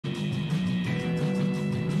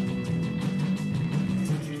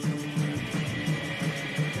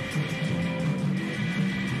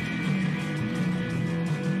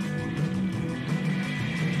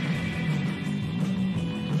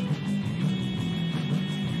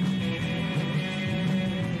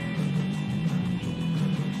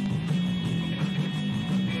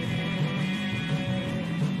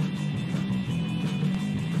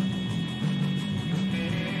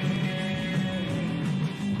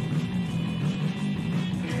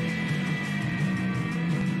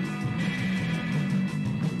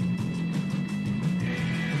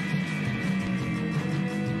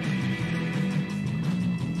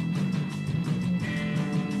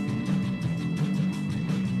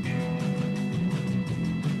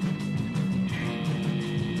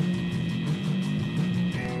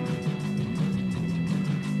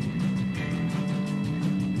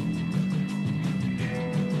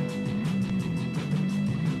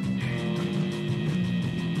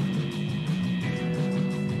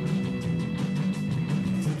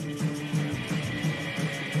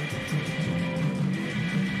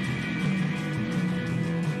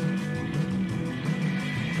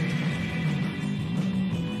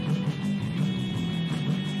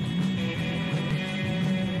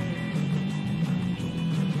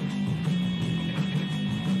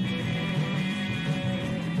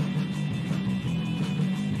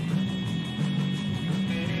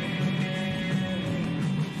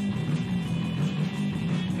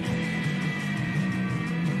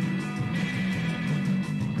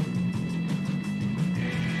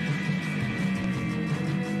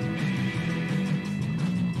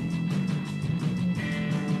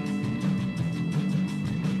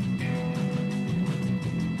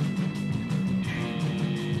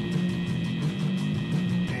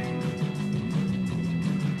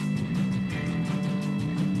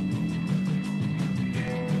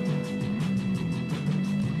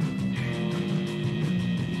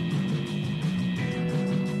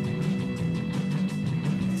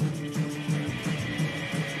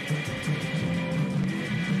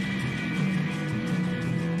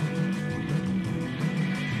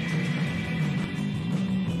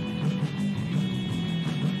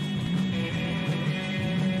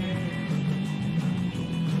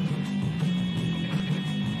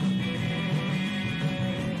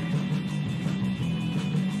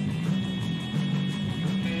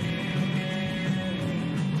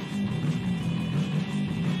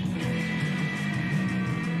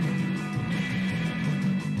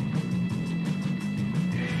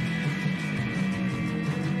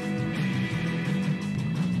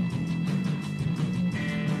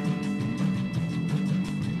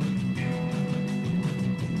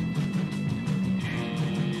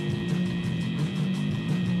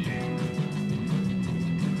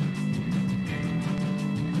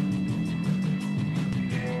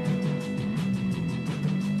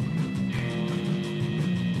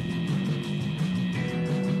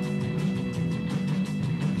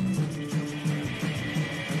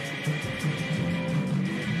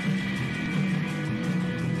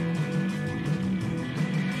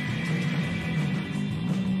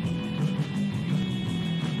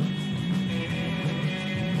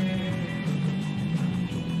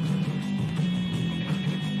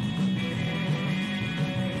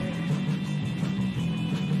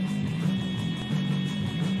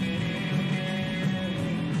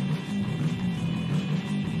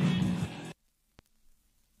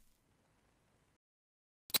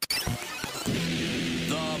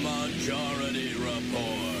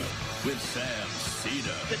with Sam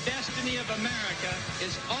Seder. The destiny of America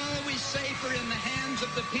is always safer in the hands of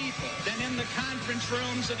the people than in the conference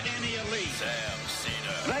rooms of any elite. Sam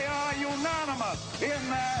Seder. They are unanimous in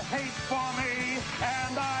their hate for me,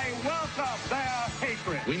 and I welcome their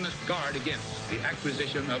hatred. We must guard against the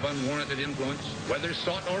acquisition of unwarranted influence, whether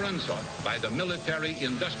sought or unsought, by the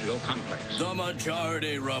military-industrial complex. The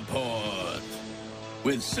Majority Report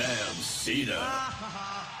with Sam Seder.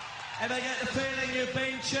 Ever get the feeling you've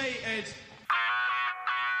been cheated?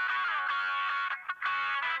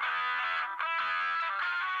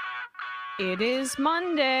 It is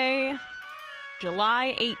Monday,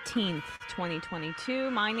 July 18th, 2022.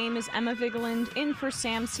 My name is Emma Vigeland, in for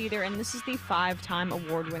Sam Seder, and this is the 5-time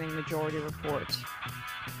award-winning Majority Report.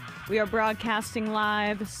 We are broadcasting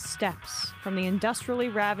live steps from the industrially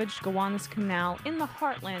ravaged Gowanus Canal in the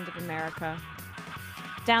heartland of America,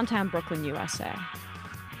 downtown Brooklyn, USA.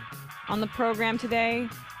 On the program today,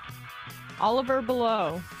 Oliver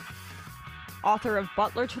Bullough, author of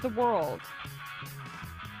Butler to the World,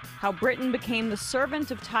 How Britain Became the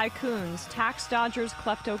Servant of Tycoons, Tax Dodgers,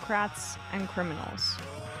 Kleptocrats, and Criminals.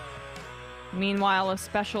 Meanwhile, a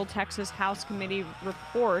special Texas House Committee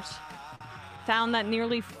report found that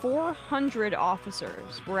nearly 400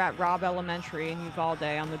 officers were at Robb Elementary in Uvalde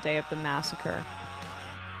on the day of the massacre,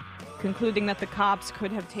 concluding that the cops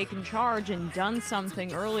could have taken charge and done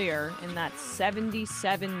something earlier in that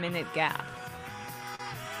 77-minute gap.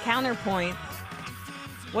 Counterpoint,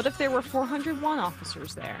 what if there were 401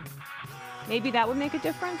 officers there? Maybe that would make a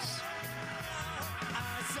difference?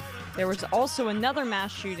 There was also another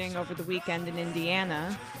mass shooting over the weekend in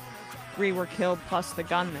Indiana. 3 were killed plus the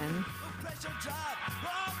gunman.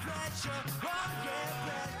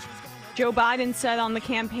 Joe Biden said on the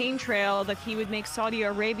campaign trail that he would make Saudi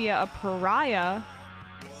Arabia a pariah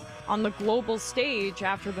on the global stage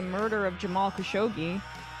after the murder of Jamal Khashoggi.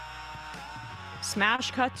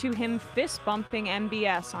 Smash cut to him fist-bumping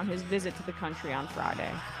MBS on his visit to the country on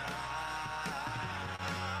Friday.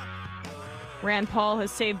 Rand Paul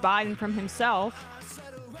has saved Biden from himself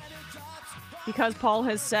because Paul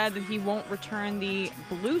has said that he won't return the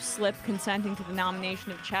blue slip consenting to the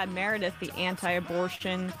nomination of Chad Meredith, the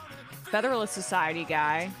anti-abortion Federalist Society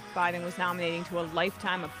guy Biden was nominating to a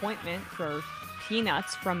lifetime appointment for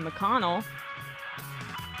peanuts from McConnell.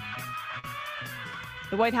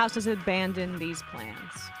 The White House has abandoned these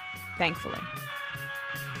plans, thankfully.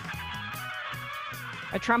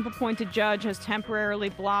 A Trump-appointed judge has temporarily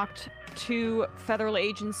blocked 2 federal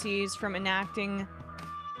agencies from enacting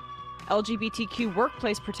LGBTQ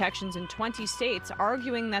workplace protections in 20 states,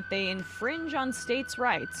 arguing that they infringe on states'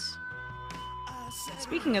 rights.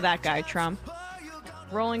 Speaking of that guy, Trump,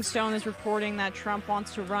 Rolling Stone is reporting that Trump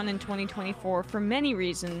wants to run in 2024 for many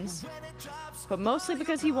reasons, but mostly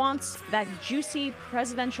because he wants that juicy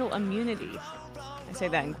presidential immunity. I say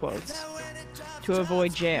that in quotes. To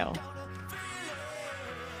avoid jail.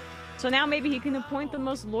 So now maybe he can appoint the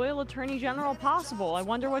most loyal attorney general possible. I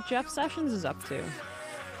wonder what Jeff Sessions is up to.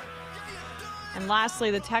 And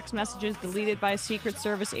lastly, the text messages deleted by Secret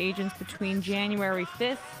Service agents between January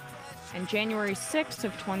 5th and January 6th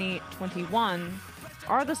of 2021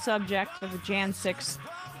 are the subject of the Jan 6th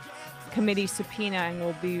committee subpoena and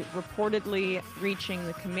will be reportedly reaching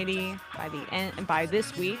the committee by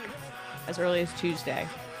this week, as early as Tuesday.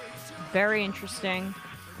 Very interesting.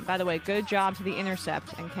 And by the way, good job to The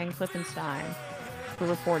Intercept and Ken Klippenstein for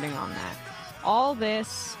reporting on that. All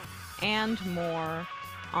this and more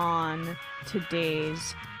on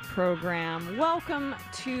today's program. Welcome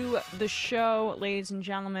to the show, ladies and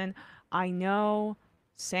gentlemen. I know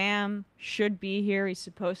Sam should be here. He's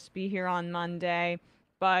supposed to be here on Monday,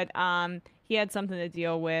 but he had something to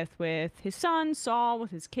deal with his son, Saul,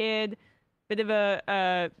 with his kid. Bit of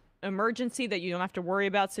a emergency that you don't have to worry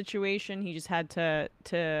about situation. He just had to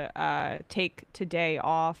take today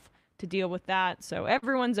off to deal with that. So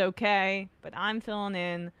everyone's okay, but I'm filling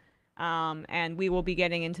in, and we will be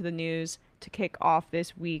getting into the news to kick off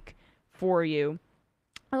this week for you.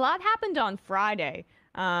 A lot happened on Friday.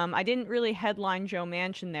 I didn't really headline Joe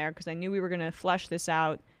Manchin there because I knew we were going to flesh this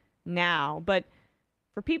out now. But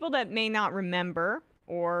for people that may not remember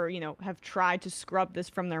or, have tried to scrub this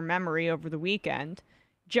from their memory over the weekend,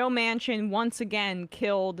 Joe Manchin once again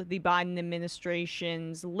killed the Biden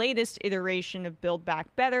administration's latest iteration of Build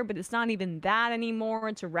Back Better, but it's not even that anymore.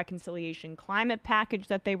 It's a reconciliation climate package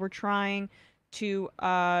that they were trying to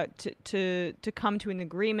come to an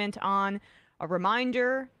agreement on. A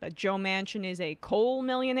reminder that Joe Manchin is a coal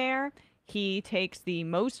millionaire. He takes the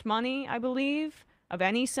most money, I believe, of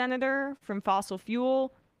any senator from fossil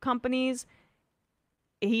fuel companies.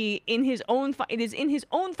 It is in his own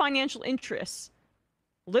financial interests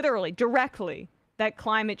literally, directly, that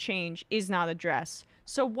climate change is not addressed.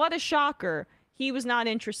 So what a shocker. He was not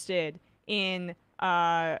interested in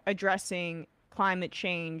addressing climate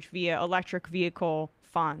change via electric vehicle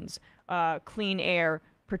funds, clean air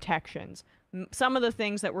protections. Some of the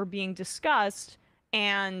things that were being discussed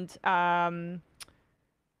and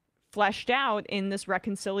fleshed out in this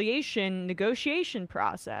reconciliation negotiation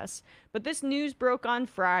process. But this news broke on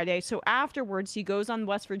Friday, so afterwards he goes on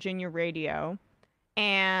West Virginia radio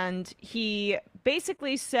and he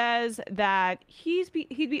basically says that he'd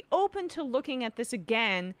be open to looking at this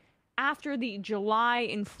again after the July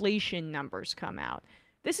inflation numbers come out.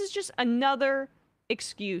 This is just another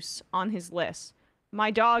excuse on his list. My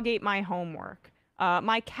dog ate my homework.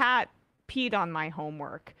 My cat peed on my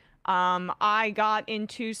homework. I got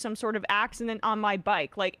into some sort of accident on my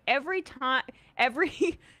bike. Like every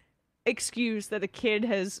excuse that a kid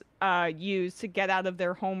has used to get out of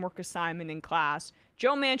their homework assignment in class,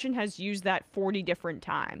 Joe Manchin has used that 40 different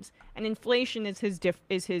times. And inflation is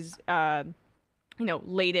his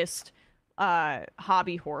latest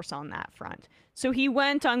hobby horse on that front. So he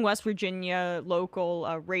went on West Virginia local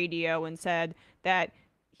radio and said that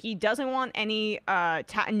he doesn't want any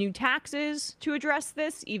new taxes to address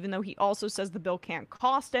this, even though he also says the bill can't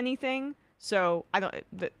cost anything. So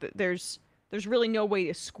there's really no way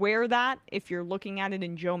to square that if you're looking at it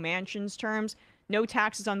in Joe Manchin's terms. No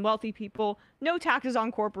taxes on wealthy people, no taxes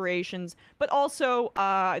on corporations, but also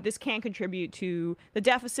this can contribute to the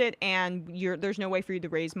deficit, and there's no way for you to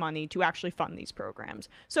raise money to actually fund these programs.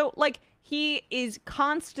 So, like, he is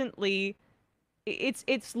constantly,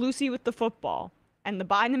 it's Lucy with the football, and the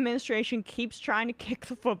Biden administration keeps trying to kick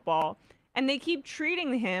the football, and they keep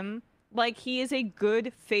treating him like he is a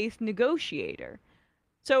good faith negotiator.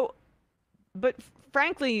 So, but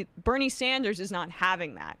frankly, Bernie Sanders is not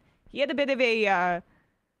having that. He had a bit of a,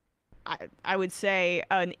 I would say,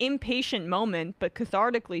 an impatient moment, but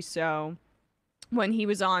cathartically so, when he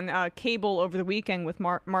was on cable over the weekend with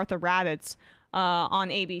Martha Raddatz on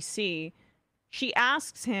ABC. She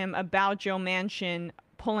asks him about Joe Manchin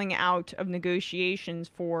pulling out of negotiations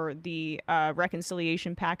for the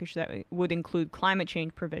reconciliation package that would include climate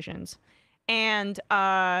change provisions. And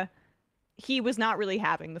he was not really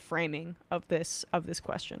having the framing of this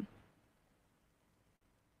question.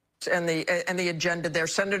 And the agenda there.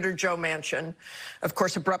 Senator Joe Manchin, of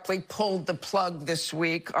course, abruptly pulled the plug this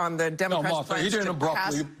week on the Democrats' No, Martha, plans he didn't to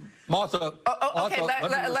abruptly. Martha, okay,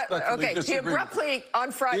 okay. He abruptly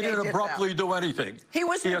on Friday. He didn't abruptly do anything. He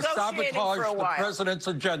was negotiating for a while. The president's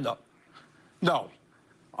agenda. No,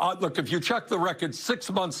 look, if you check the record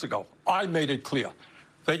 6 months ago, I made it clear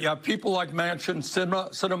that you have people like Manchin,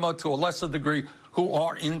 Sinema to a lesser degree, who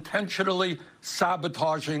are intentionally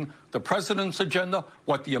sabotaging the president's agenda,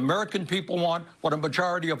 what the American people want, what a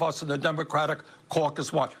majority of us in the Democratic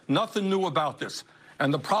caucus want. Nothing new about this.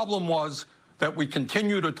 And the problem was that we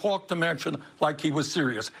continue to talk to Manchin like he was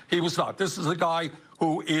serious. He was not. This is a guy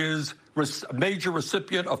who is a major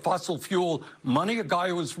recipient of fossil fuel money, a guy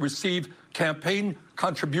who has received campaign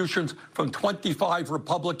contributions from 25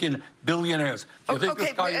 Republican billionaires. You think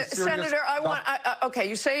this guy is serious? Senator, okay,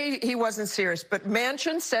 you say he wasn't serious, but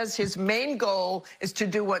Manchin says his main goal is to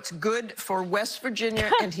do what's good for West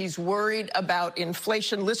Virginia, and he's worried about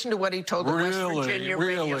inflation. Listen to what he told the West Virginia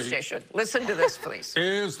radio station. Listen to this, please.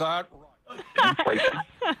 Is that right? Inflation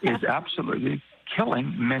is absolutely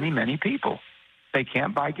killing many, many people. They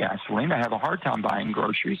can't buy gasoline. They have a hard time buying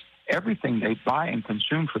groceries. Everything they buy and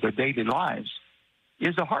consume for their daily lives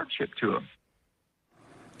is a hardship to them.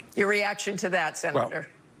 Your reaction to that, Senator?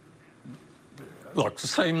 Well, look, the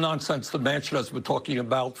same nonsense that Manchin has been talking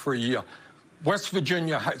about for a year. West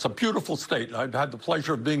Virginia, it's a beautiful state. I've had the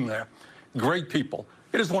pleasure of being there. Great people.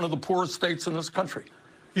 It is one of the poorest states in this country.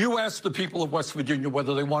 You ask the people of West Virginia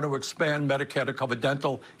whether they want to expand Medicare to cover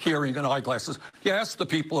dental, hearing, and eyeglasses. You ask the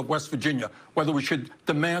people of West Virginia whether we should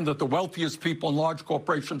demand that the wealthiest people in large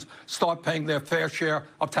corporations start paying their fair share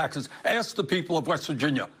of taxes. Ask the people of West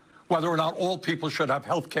Virginia whether or not all people should have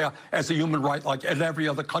health care as a human right like in every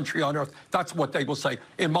other country on earth. That's what they will say.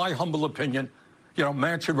 In my humble opinion, you know,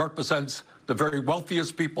 Manchin represents the very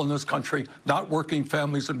wealthiest people in this country, not working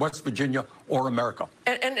families in West Virginia or America.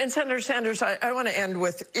 And Senator Sanders, I want to end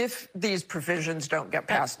with, if these provisions don't get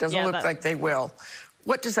passed, doesn't look like they will,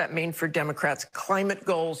 what does that mean for Democrats' climate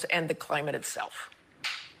goals and the climate itself?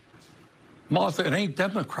 Martha, it ain't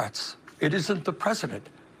Democrats. It isn't the president.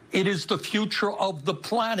 It is the future of the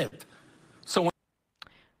planet. So,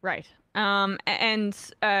 right. And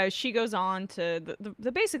she goes on to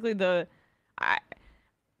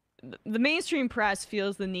the mainstream press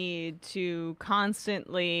feels the need to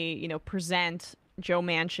constantly, present Joe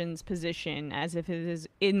Manchin's position as if it is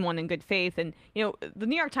in one in good faith. And, the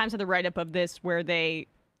New York Times had a write-up of this where they,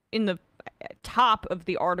 in the top of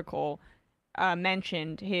the article,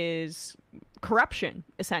 mentioned his corruption,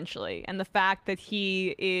 essentially, and the fact that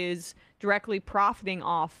he is directly profiting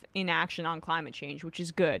off inaction on climate change, which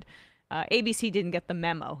is good. ABC didn't get the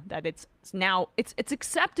memo that it's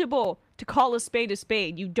acceptable to call a spade a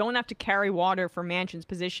spade. You don't have to carry water for Manchin's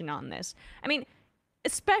position on this. I mean,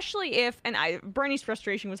 especially if, Bernie's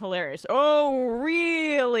frustration was hilarious. Oh,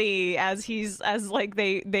 really? As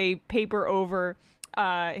they paper over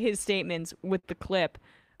his statements with the clip.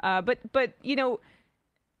 But you don't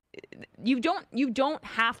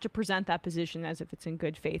have to present that position as if it's in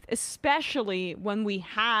good faith, especially when we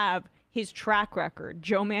have his track record,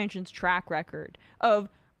 Joe Manchin's track record of,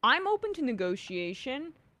 I'm open to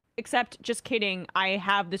negotiation, except just kidding, I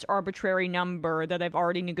have this arbitrary number that I've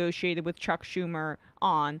already negotiated with Chuck Schumer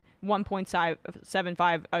on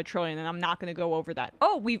 1.75 trillion, and I'm not going to go over that.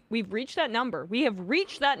 Oh, we've reached that number. We have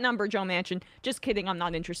reached that number, Joe Manchin. Just kidding, I'm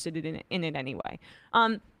not interested in it anyway.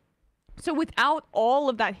 So without all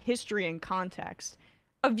of that history and context,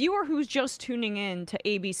 a viewer who's just tuning in to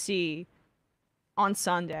ABC on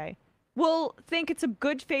Sunday will think it's a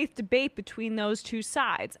good faith debate between those two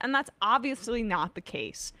sides, and that's obviously not the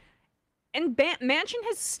case. And Manchin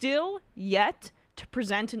has still yet to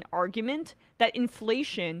present an argument that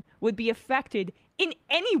inflation would be affected in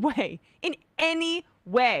any way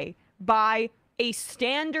by a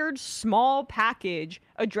standard small package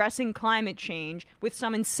addressing climate change with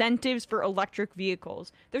some incentives for electric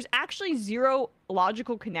vehicles. There's actually zero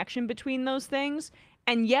logical connection between those things,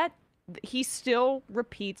 and yet he still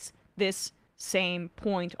repeats this same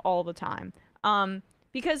point all the time,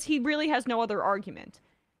 because he really has no other argument.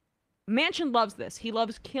 Manchin loves this. He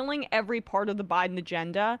loves killing every part of the Biden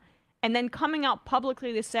agenda and then coming out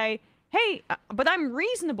publicly to say, hey, but I'm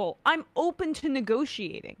reasonable. I'm open to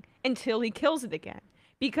negotiating, until he kills it again,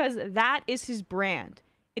 because that is his brand.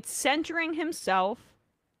 It's centering himself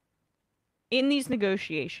in these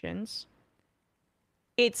negotiations.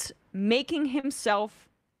 It's making himself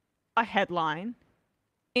a headline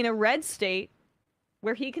in a red state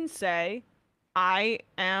where he can say, I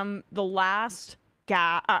am the last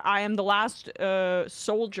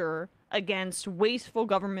soldier against wasteful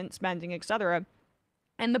government spending, etc.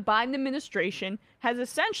 And the Biden administration has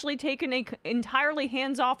essentially taken an entirely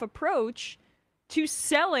hands-off approach to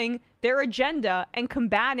selling their agenda and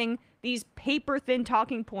combating these paper-thin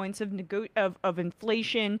talking points of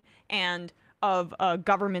inflation and of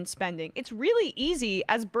government spending. It's really easy,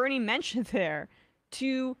 as Bernie mentioned there,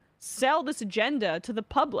 to sell this agenda to the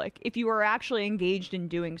public if you are actually engaged in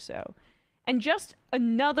doing so. And just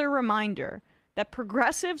another reminder that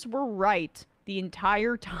progressives were right the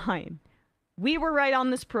entire time. We were right on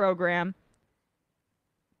this program.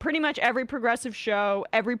 Pretty much every progressive show,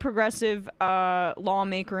 every progressive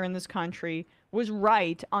lawmaker in this country was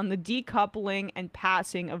right on the decoupling and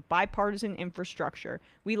passing of bipartisan infrastructure.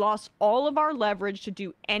 We lost all of our leverage to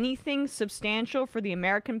do anything substantial for the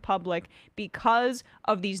American public because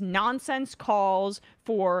of these nonsense calls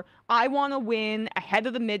for, I want to win ahead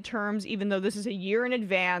of the midterms, even though this is a year in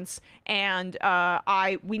advance, and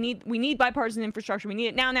we need bipartisan infrastructure. We need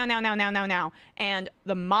it now. And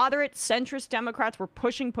the moderate centrist Democrats were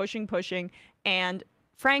pushing, and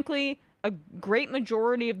frankly, a great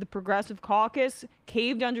majority of the progressive caucus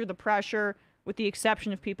caved under the pressure, with the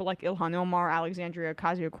exception of people like Ilhan Omar, Alexandria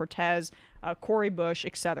Ocasio-Cortez, Cori Bush,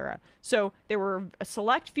 etc. So there were a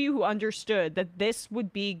select few who understood that this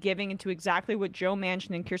would be giving into exactly what Joe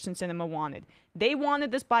Manchin and Kyrsten Sinema wanted. They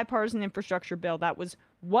wanted this bipartisan infrastructure bill. That was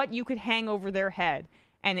what you could hang over their head.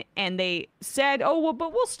 And they said, oh, well,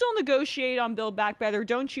 but we'll still negotiate on Build Back Better.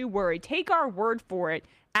 Don't you worry. Take our word for it,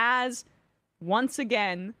 as, once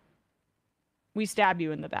again, we stab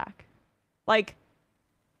you in the back. Like,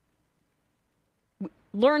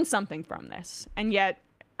 learn something from this. And yet,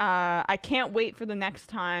 I can't wait for the next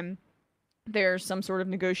time there's some sort of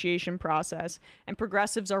negotiation process and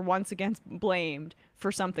progressives are once again blamed for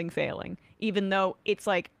something failing, even though it's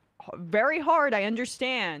like very hard, I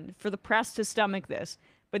understand, for the press to stomach this.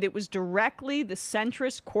 But it was directly the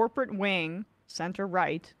centrist corporate wing,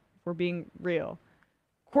 center-right, if we're being real,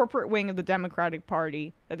 corporate wing of the Democratic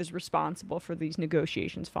Party that is responsible for these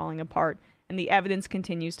negotiations falling apart, and the evidence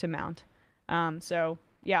continues to mount. So,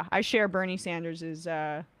 yeah, I share Bernie Sanders'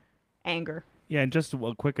 anger. Yeah, and just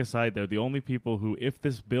a quick aside there, the only people who, if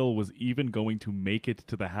this bill was even going to make it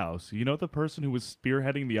to the House, you know the person who was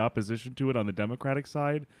spearheading the opposition to it on the Democratic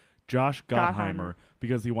side? Josh Gottheimer,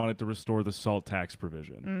 because he wanted to restore the SALT tax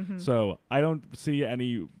provision. Mm-hmm. So I don't see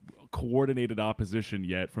any coordinated opposition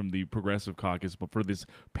yet from the Progressive Caucus, but for this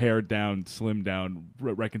pared down, slimmed down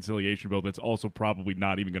reconciliation bill that's also probably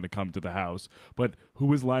not even going to come to the House. But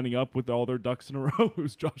who is lining up with all their ducks in a row?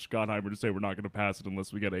 Who's Josh Gottheimer to say we're not going to pass it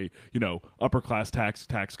unless we get a, upper class tax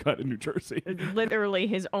cut in New Jersey? Literally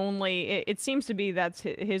his only, it seems to be that's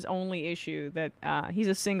his only issue, that he's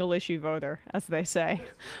a single issue voter, as they say,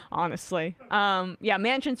 honestly.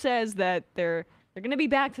 Manchin says that they're going to be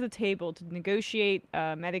back to the table to negotiate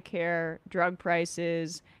Medicare, drug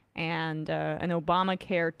prices, and an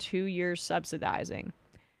Obamacare 2-year subsidizing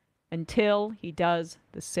until he does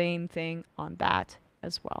the same thing on that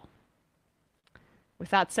as well. With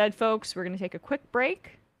that said, folks, we're going to take a quick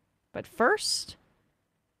break. But first,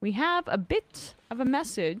 we have a bit of a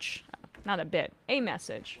message. Not a bit, a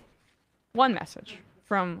message. One message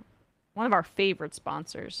from one of our favorite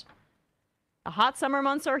sponsors. The hot summer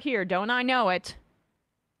months are here, don't I know it?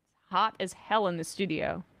 It's hot as hell in the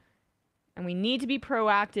studio. And we need to be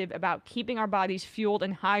proactive about keeping our bodies fueled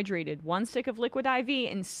and hydrated. 1 stick of Liquid IV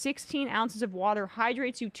and 16 ounces of water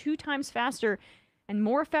hydrates you 2 times faster and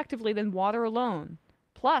more effectively than water alone.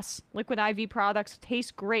 Plus, Liquid IV products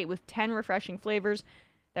taste great with 10 refreshing flavors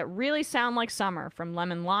that really sound like summer, from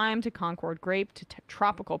lemon lime to Concord grape to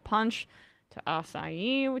tropical punch to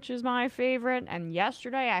acai, which is my favorite. And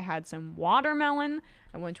yesterday I had some watermelon.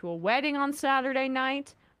 I went to a wedding on Saturday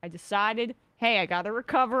night. I decided, hey, I got to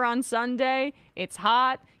recover on Sunday. It's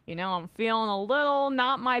hot. I'm feeling a little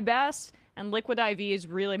not my best. And Liquid IV is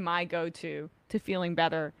really my go-to to feeling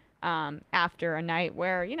better after a night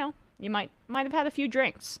where, you might have had a few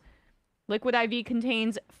drinks. Liquid IV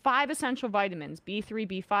contains 5 essential vitamins, B3,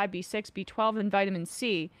 B5, B6, B12, and vitamin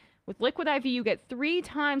C. With Liquid IV, you get 3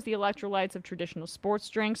 times the electrolytes of traditional sports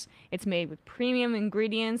drinks. It's made with premium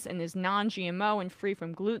ingredients and is non-GMO and free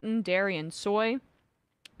from gluten, dairy, and soy.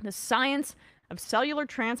 The science of cellular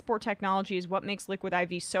transport technology is what makes Liquid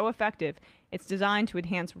IV so effective. It's designed to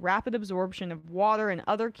enhance rapid absorption of water and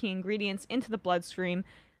other key ingredients into the bloodstream.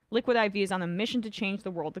 Liquid IV is on a mission to change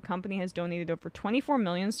the world. The company has donated over 24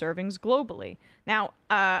 million servings globally. Now,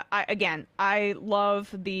 I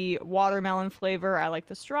love the watermelon flavor. I like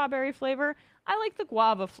the strawberry flavor. I like the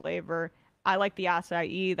guava flavor. I like the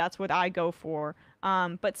acai. That's what I go for.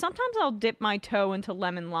 But sometimes I'll dip my toe into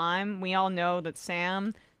lemon lime. We all know that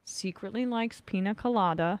Sam secretly likes pina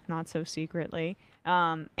colada, not so secretly.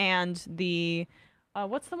 And the...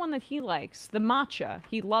 what's the one that he likes? The matcha.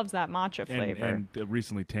 He loves that matcha flavor. And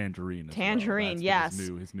recently tangerine. Tangerine, well. yes.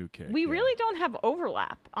 His new kick. We really don't have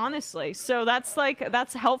overlap, honestly. So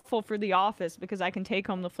that's helpful for the office because I can take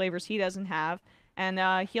home the flavors he doesn't have,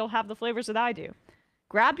 and he'll have the flavors that I do.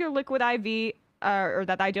 Grab your Liquid IV, or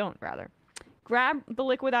that I don't, rather. Grab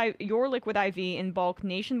your Liquid IV in bulk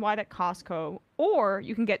nationwide at Costco, or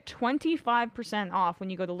you can get 25% off when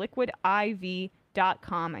you go to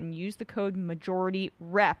liquidiv.com and use the code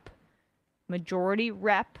MajorityRep,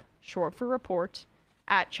 short for report,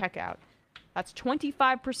 at checkout. That's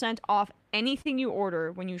 25% off anything you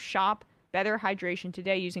order when you shop Better Hydration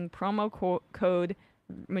today using promo code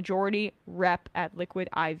MajorityRep at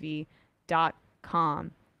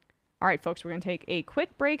liquidiv.com. All right, folks, we're going to take a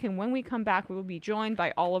quick break, and when we come back, we will be joined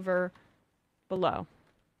by Oliver Bullough.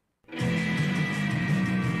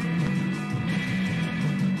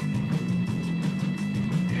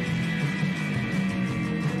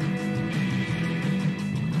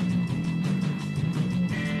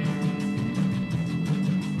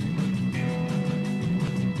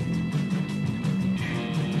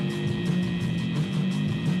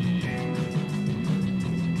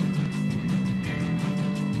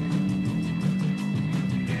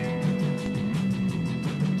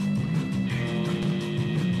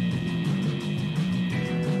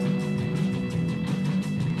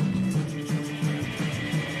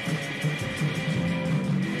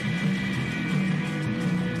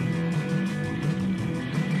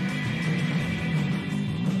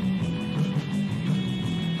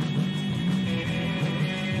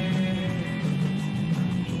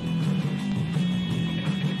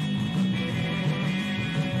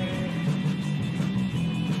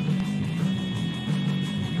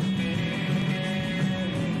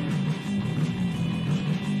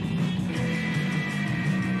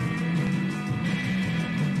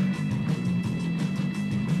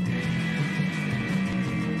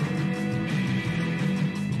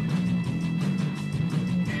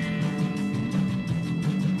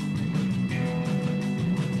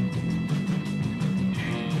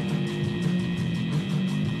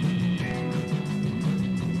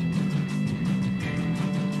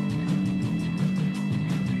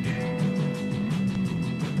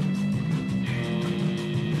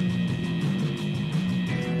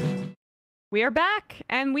 We are back,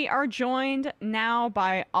 and we are joined now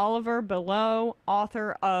by Oliver Bullough,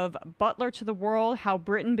 author of Butler to the World, How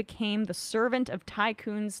Britain Became the Servant of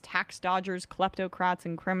Tycoons, Tax Dodgers, Kleptocrats,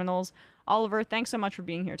 and Criminals. Oliver, thanks so much for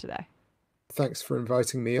being here today. Thanks for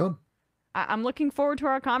inviting me on. I'm looking forward to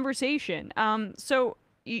our conversation. So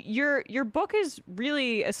your book is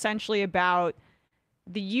really essentially about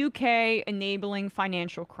the UK enabling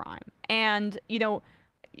financial crime. And,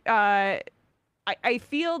 I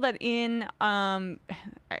feel that in,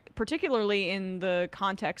 particularly in the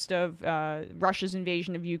context of Russia's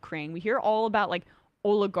invasion of Ukraine, we hear all about like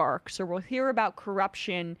oligarchs, or we'll hear about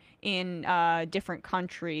corruption in different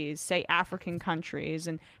countries, say African countries,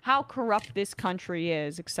 and how corrupt this country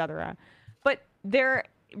is, etc. But there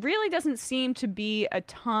really doesn't seem to be a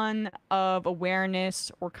ton of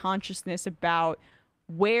awareness or consciousness about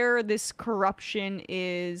where this corruption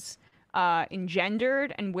is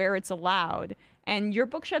engendered and where it's allowed. And your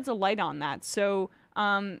book sheds a light on that. So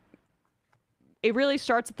it really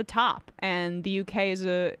starts at the top, and the UK is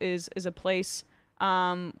a place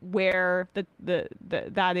where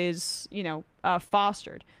that is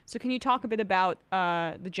fostered. So can you talk a bit about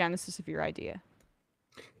the genesis of your idea?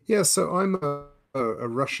 Yeah, so I'm a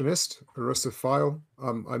Russianist, a Russophile.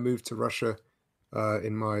 I moved to Russia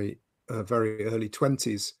in my very early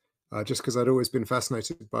 20s, just because I'd always been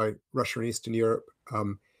fascinated by Russia and Eastern Europe.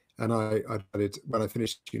 And I decided when I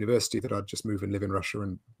finished university that I'd just move and live in Russia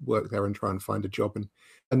and work there and try and find a job.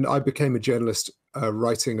 And I became a journalist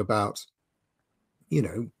writing about,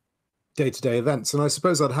 day-to-day events. And I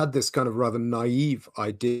suppose I'd had this kind of rather naive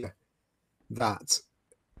idea that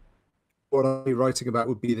what I'd be writing about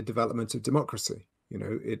would be the development of democracy.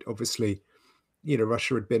 It obviously,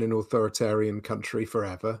 Russia had been an authoritarian country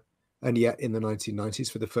forever. And yet in the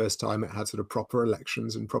 1990s, for the first time, it had sort of proper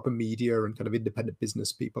elections and proper media and kind of independent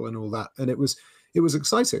business people and all that. And it was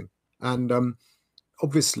exciting. And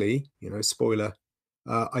obviously, spoiler,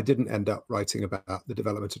 I didn't end up writing about the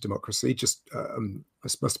development of democracy. Just it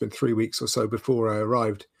must have been 3 weeks or so before I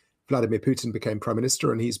arrived, Vladimir Putin became prime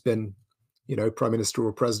minister, and he's been, prime minister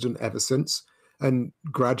or president ever since. And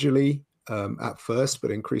gradually, at first, but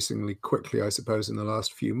increasingly quickly, I suppose, in the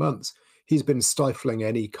last few months, he's been stifling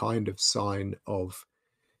any kind of sign of,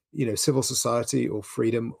 civil society or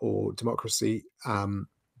freedom or democracy,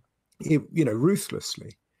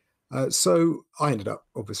 ruthlessly. So I ended up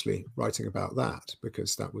obviously writing about that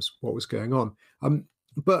because that was what was going on.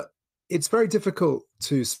 But it's very difficult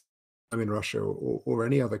to in Russia or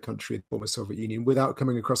any other country in the former Soviet Union without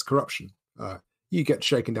coming across corruption. You get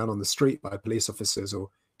shaken down on the street by police officers or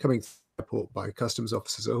coming to the airport by customs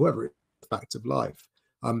officers or whoever. It's a fact of life.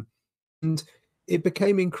 And it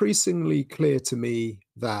became increasingly clear to me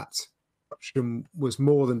that corruption was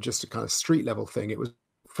more than just a kind of street level thing. It was a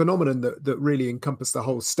phenomenon that really encompassed the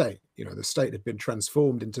whole state. The state had been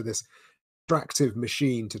transformed into this extractive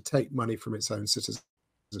machine to take money from its own citizens.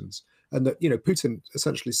 And that, Putin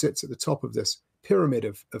essentially sits at the top of this pyramid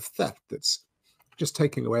of theft that's just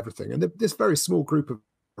taking away everything. And this very small group of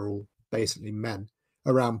all basically men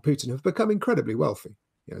around Putin have become incredibly wealthy.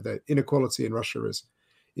 The inequality in Russia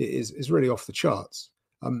is really off the charts.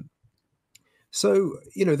 So,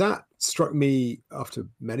 that struck me after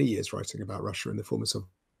many years writing about Russia in the former Soviet,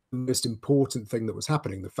 the most important thing that was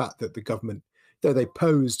happening, the fact that the government, though they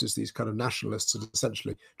posed as these kind of nationalists, had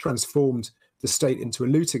essentially transformed the state into a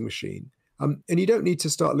looting machine. And you don't need to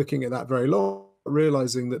start looking at that very long,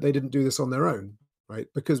 realizing that they didn't do this on their own, right?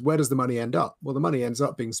 Because where does the money end up? Well, the money ends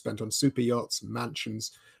up being spent on super yachts and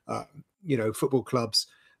mansions, football clubs,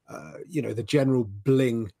 the general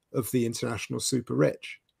bling of the international super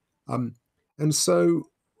rich. And so,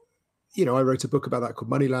 I wrote a book about that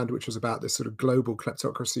called Moneyland, which was about this sort of global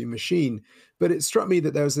kleptocracy machine. But it struck me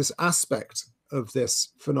that there was this aspect of this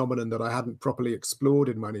phenomenon that I hadn't properly explored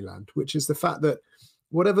in Moneyland, which is the fact that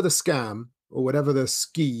whatever the scam or whatever the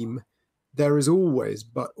scheme, there is always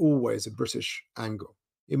a British angle.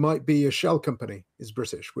 It might be a shell company is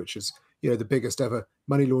British, which is, the biggest ever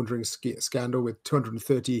money laundering scandal with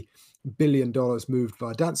 $230 billion moved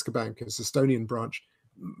via Danske Bank, its Estonian branch,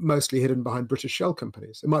 mostly hidden behind British shell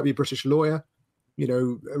companies. It might be a British lawyer,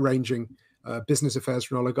 arranging business affairs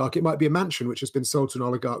for an oligarch. It might be a mansion which has been sold to an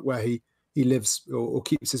oligarch where he lives or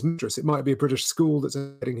keeps his mistress. It might be a British school that's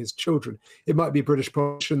educating his children. It might be a British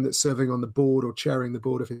politician that's serving on the board or chairing the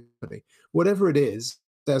board of his company. Whatever it is,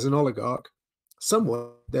 there's an oligarch. Somewhere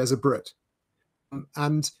there's a Brit.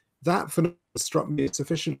 And that phenomenon struck me as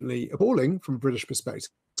sufficiently appalling from a British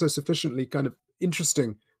perspective, so sufficiently kind of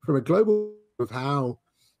interesting from a global of how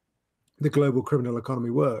the global criminal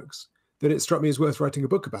economy works, that it struck me as worth writing a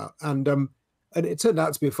book about. And it turned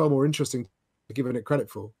out to be a far more interesting given it credit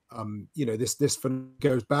for. This fund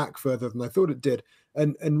goes back further than I thought it did,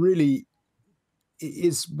 and really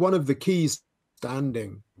is one of the keys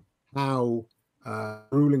standing how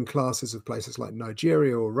ruling classes of places like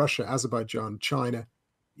Nigeria or Russia, Azerbaijan, China,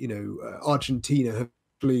 Argentina have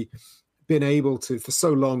actually been able to, for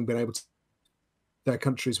so long, their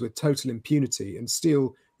countries with total impunity and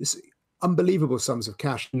steal this unbelievable sums of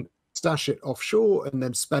cash and stash it offshore and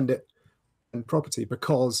then spend it in property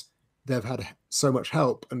because they've had so much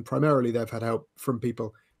help, and primarily they've had help from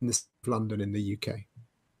people in the city of London in the UK.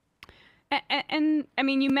 And I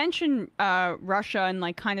mean, you mentioned Russia and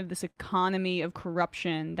like kind of this economy of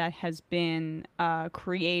corruption that has been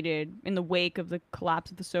created in the wake of the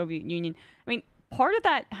collapse of the Soviet Union. I mean, part of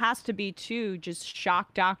that has to be too just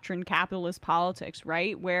shock doctrine capitalist politics,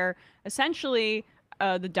 right? Where essentially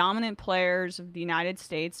the dominant players of the United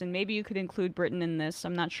States, and maybe you could include Britain in this,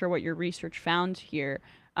 I'm not sure what your research found here,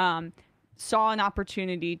 saw an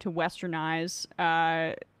opportunity to westernize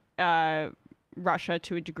Russia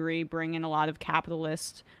to a degree, bring in a lot of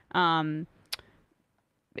capitalist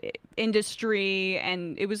industry,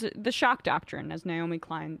 and it was the shock doctrine, as Naomi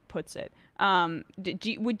Klein puts it.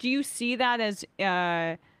 Would you see that as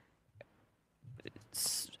a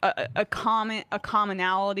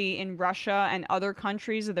commonality in Russia and other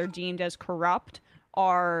countries that are deemed as corrupt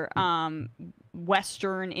are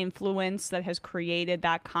Western influence that has created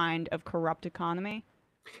that kind of corrupt economy?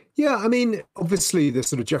 Yeah, I mean, obviously the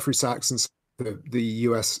sort of Jeffrey Sachs and the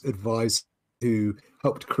US advisor who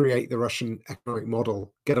helped create the Russian economic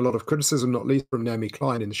model get a lot of criticism, not least from Naomi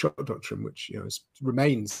Klein in the Shock Doctrine, which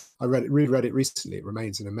remains. I reread it recently. It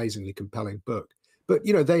remains an amazingly compelling book. But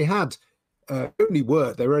they had they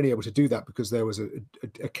were only able to do that because there was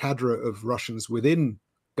a cadre of Russians within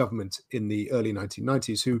government in the early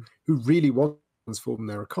 1990s who really wanted to transform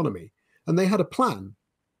their economy, and they had a plan.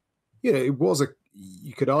 It was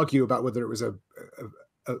you could argue about whether it was a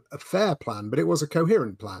fair plan, but it was a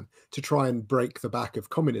coherent plan to try and break the back of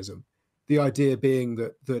communism. The idea being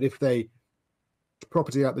that if they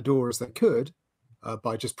property out the door as they could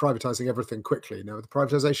by just privatizing everything quickly. Now, the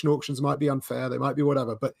privatization auctions might be unfair, they might be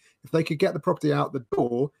whatever, but if they could get the property out the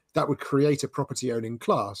door, that would create a property-owning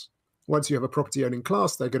class. Once you have a property-owning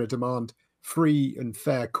class, they're going to demand free and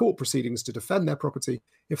fair court proceedings to defend their property.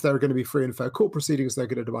 If there are going to be free and fair court proceedings, they're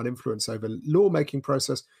going to demand influence over lawmaking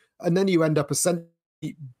process. And then you end up essentially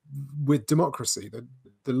with democracy,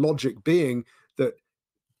 the logic being that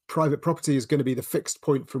private property is going to be the fixed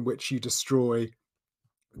point from which you destroy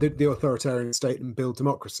the authoritarian state and build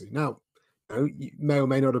democracy. Now, it may or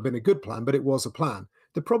may not have been a good plan, but it was a plan.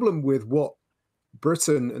 The problem with what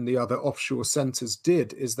Britain and the other offshore centers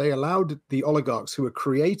did is they allowed the oligarchs who were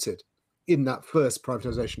created in that first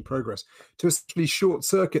privatization progress to essentially short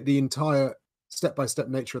circuit the entire step-by-step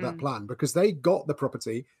nature of that plan, because they got the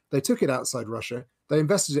property, they took it outside Russia, they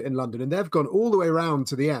invested it in London, and they've gone all the way around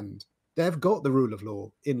to the end. They've got the rule of law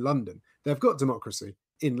in London. They've got democracy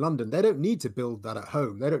in London. They don't need to build that at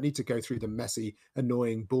home. They don't need to go through the messy,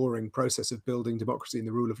 annoying, boring process of building democracy and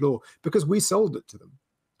the rule of law, because we sold it to them.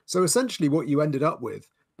 So essentially what you ended up with,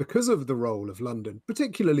 because of the role of London,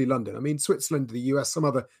 particularly London, I mean, Switzerland, the US, some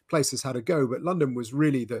other places had a go, but London was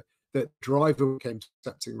really the driver when it came to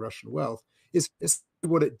accepting Russian wealth, is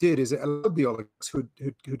what it did is it allowed the oligarchs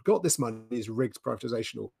who'd got this money, these rigged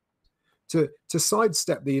privatization, to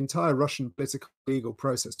sidestep the entire Russian political legal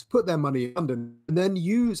process, to put their money in London and then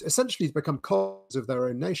essentially to become colonies of their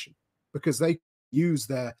own nation, because they use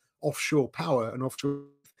their offshore power and offshore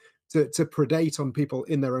to predate on people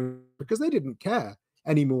in their own, because they didn't care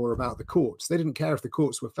anymore about the courts. They didn't care if the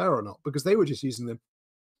courts were fair or not, because they were just using them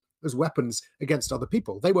as weapons against other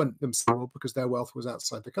people. They weren't themselves, because their wealth was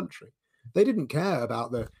outside the country. They didn't care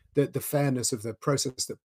about the fairness of the process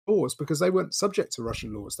that laws, because they weren't subject to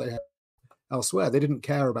Russian laws. They had elsewhere. They didn't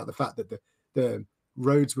care about the fact that the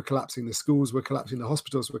roads were collapsing, the schools were collapsing, the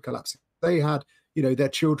hospitals were collapsing. They had, their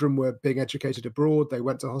children were being educated abroad. They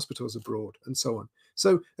went to hospitals abroad and so on.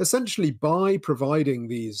 So essentially, by providing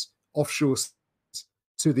these offshore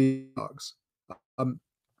to the oligarchs,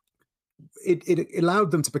 it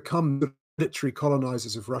allowed them to become the military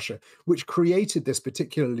colonizers of Russia, which created this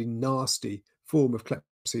particularly nasty form of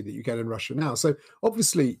kleptocracy that you get in Russia now. So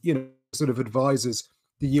obviously, sort of advisors,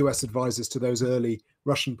 the US advisors to those early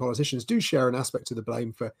Russian politicians do share an aspect of the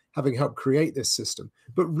blame for having helped create this system.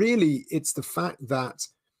 But really, it's the fact that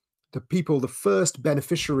the first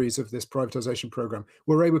beneficiaries of this privatization program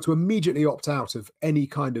were able to immediately opt out of any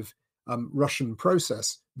kind of Russian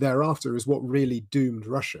process thereafter is what really doomed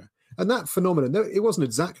Russia. And that phenomenon, it wasn't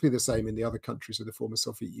exactly the same in the other countries of the former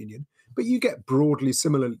Soviet Union, but you get broadly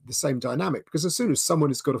similar, the same dynamic, because as soon as someone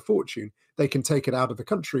has got a fortune, they can take it out of the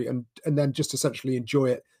country and then just essentially enjoy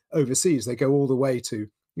it overseas. They go all the way to,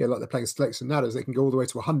 like they're playing snakes and ladders, they can go all the way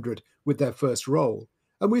to 100 with their first roll.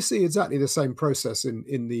 And we see exactly the same process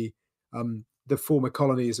in the former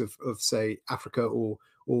colonies of say, Africa or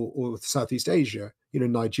Southeast Asia,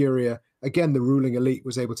 Nigeria. Again, the ruling elite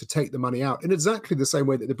was able to take the money out in exactly the same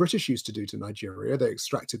way that the British used to do to Nigeria. They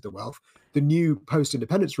extracted the wealth. The new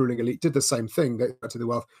post-independence ruling elite did the same thing. They extracted the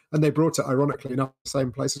wealth, and they brought it, ironically enough, the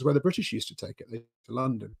same places where the British used to take it, to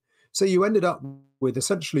London. So you ended up with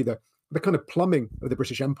essentially the kind of plumbing of the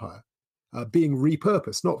British Empire being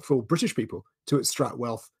repurposed, not for British people to extract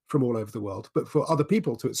wealth from all over the world, but for other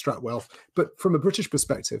people to extract wealth. But from a British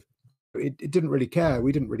perspective, it didn't really care.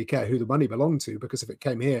 We didn't really care who the money belonged to, because if it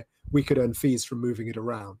came here, we could earn fees from moving it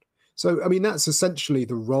around. So, I mean, that's essentially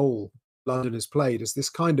the role London has played as this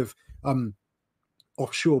kind of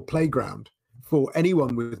offshore playground for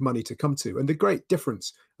anyone with money to come to. And the great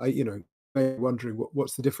difference, wondering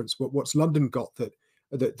what's the difference? What's London got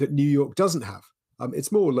that New York doesn't have?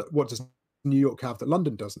 It's more what does New York have that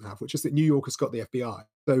London doesn't have, which is that New York has got the FBI.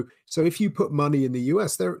 So if you put money in the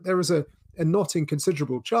US, there is a not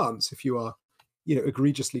inconsiderable chance, if you are,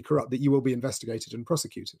 egregiously corrupt, that you will be investigated and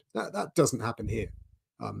prosecuted. That doesn't happen here.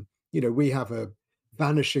 We have a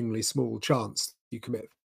vanishingly small chance you commit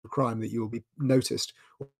a crime that you will be noticed,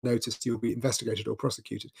 you'll be investigated or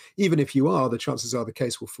prosecuted. Even if you are, the chances are the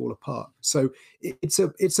case will fall apart. So it's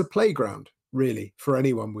a playground, really, for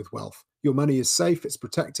anyone with wealth. Your money is safe, it's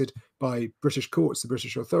protected by British courts, the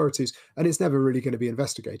British authorities, and it's never really going to be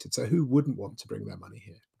investigated. So who wouldn't want to bring their money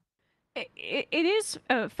here? It is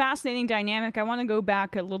a fascinating dynamic. I want to go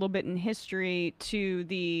back a little bit in history to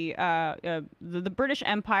the British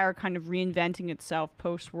Empire kind of reinventing itself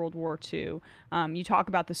post World War II. You talk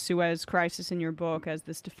about the Suez Crisis in your book as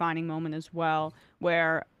this defining moment as well,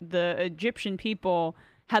 where the Egyptian people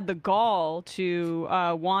had the gall to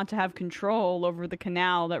want to have control over the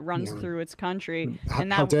canal that runs through its country.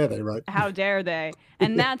 And how dare they, right? How dare they?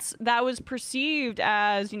 And that was perceived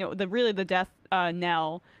as, the death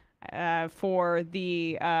knell for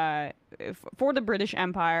the British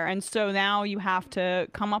Empire. And so now you have to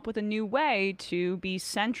come up with a new way to be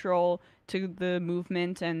central to the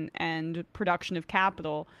movement and production of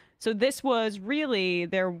capital. So this was really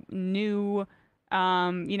their new,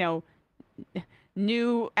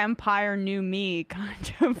 new empire, new me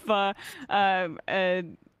kind of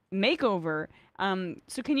makeover.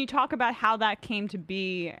 So can you talk about how that came to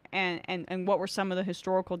be and what were some of the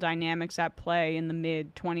historical dynamics at play in the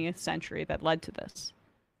mid 20th century that led to this?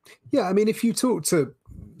 Yeah, I mean, if you talk to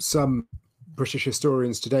some British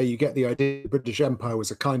historians today, you get the idea the British Empire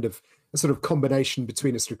was a sort of combination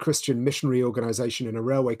between a sort of Christian missionary organization and a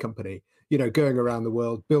railway company, going around the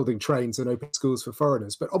world, building trains and opening schools for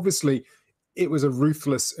foreigners. But obviously, it was a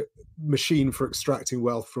ruthless machine for extracting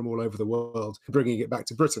wealth from all over the world, bringing it back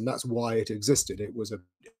to Britain. That's why it existed. It was a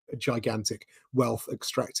gigantic wealth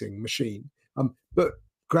extracting machine. But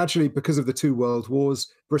gradually, because of the two world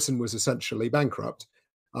wars, Britain was essentially bankrupt.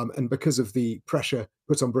 And because of the pressure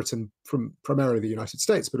put on Britain from primarily the United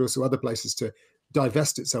States, but also other places to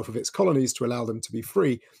divest itself of its colonies to allow them to be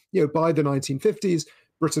free, by the 1950s,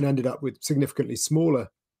 Britain ended up with significantly smaller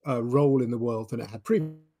role in the world than it had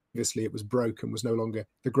previously. Obviously, it was broke and was no longer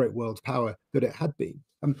the great world power that it had been.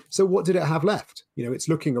 So what did it have left? It's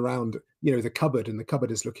looking around, the cupboard, and the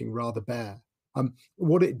cupboard is looking rather bare.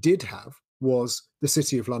 What it did have was the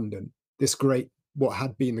City of London, what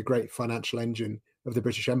had been the great financial engine of the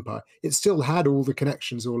British Empire. It still had all the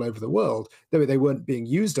connections all over the world, though they weren't being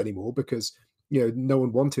used anymore because, no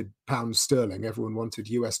one wanted pounds sterling, everyone wanted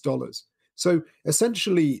US dollars. So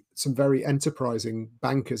essentially, some very enterprising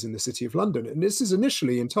bankers in the City of London, and this is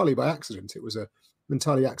initially entirely by accident, it was an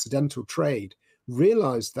entirely accidental trade,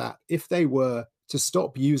 realized that if they were to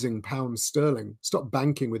stop using pounds sterling, stop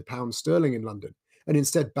banking with pounds sterling in London, and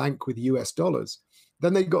instead bank with US dollars,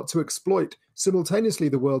 then they got to exploit simultaneously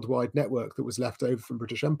the worldwide network that was left over from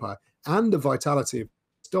British Empire and the vitality of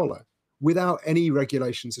the dollar without any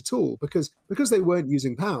regulations at all, because they weren't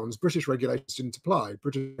using pounds, British regulations didn't apply.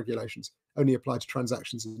 British regulations only applied to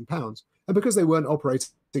transactions in pounds. And because they weren't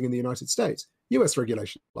operating in the United States, US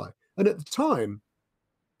regulations apply. And at the time,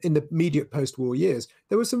 in the immediate post-war years,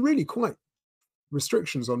 there were some really quite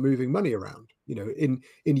restrictions on moving money around. In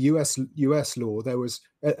US law, there was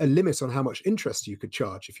a limit on how much interest you could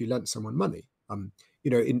charge if you lent someone money.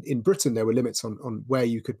 In Britain, there were limits on where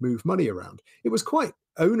you could move money around. It was quite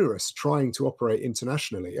onerous trying to operate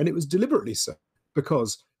internationally, and it was deliberately so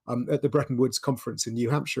because at the Bretton Woods Conference in New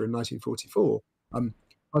Hampshire in 1944,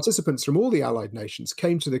 participants from all the Allied nations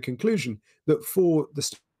came to the conclusion that for the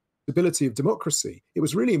stability of democracy, it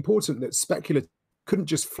was really important that speculators couldn't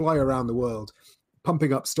just fly around the world,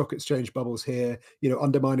 pumping up stock exchange bubbles here,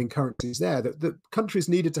 undermining currencies there, that countries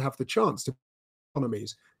needed to have the chance to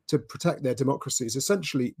economies to protect their democracies,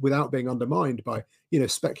 essentially without being undermined by,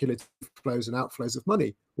 speculative flows and outflows of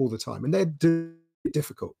money all the time. And they're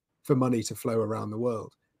difficult for money to flow around the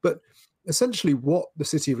world. But essentially what the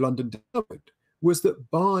City of London discovered was that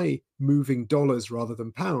by moving dollars rather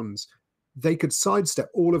than pounds, they could sidestep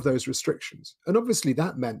all of those restrictions. And obviously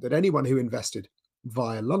that meant that anyone who invested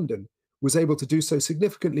via London was able to do so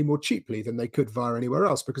significantly more cheaply than they could via anywhere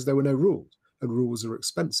else, because there were no rules, and rules are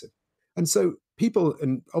expensive. And so people,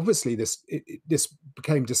 and obviously this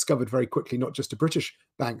became discovered very quickly, not just to British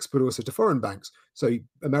banks, but also to foreign banks. So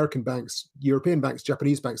American banks, European banks,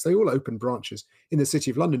 Japanese banks, they all opened branches in the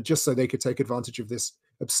City of London just so they could take advantage of this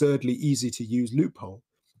absurdly easy to use loophole.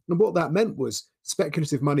 And what that meant was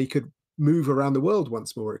speculative money could move around the world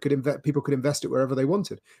once more. People could invest it wherever they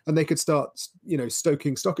wanted, and they could start,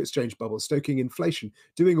 stoking stock exchange bubbles, stoking inflation,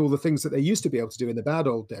 doing all the things that they used to be able to do in the bad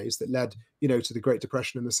old days that led, to the Great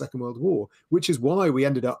Depression and the Second World War, which is why we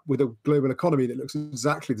ended up with a global economy that looks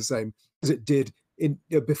exactly the same as it did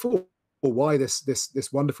before. Or why this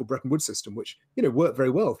wonderful Bretton Woods system, which worked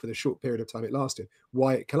very well for the short period of time it lasted,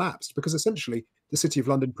 why it collapsed, because essentially the City of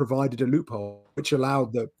London provided a loophole which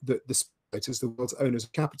allowed the speculators, the world's owners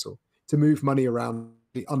of capital, to move money around,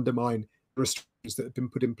 the undermine restrictions that have been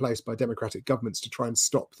put in place by democratic governments to try and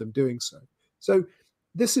stop them doing so. So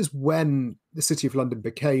this is when the City of London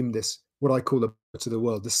became this, what I call to the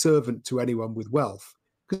world, the servant to anyone with wealth.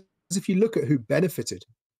 Because if you look at who benefited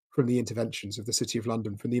from the interventions of the City of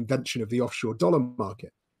London, from the invention of the offshore dollar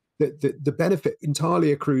market, the benefit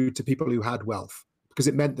entirely accrued to people who had wealth, because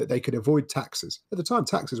it meant that they could avoid taxes. At the time,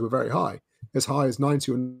 taxes were very high as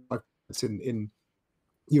 90 or 95% in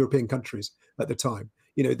European countries at the time.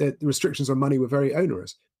 The restrictions on money were very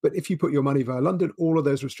onerous. But if you put your money via London, all of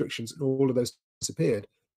those restrictions and all of those disappeared.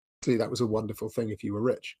 Actually, that was a wonderful thing if you were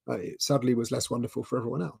rich. It sadly was less wonderful for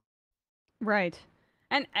everyone else. Right.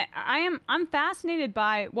 And I'm fascinated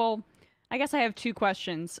by, well, I guess I have two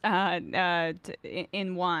questions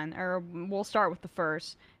in one, or we'll start with the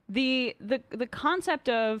first. The concept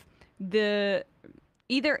of it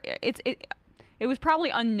was probably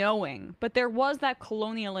unknowing, but there was that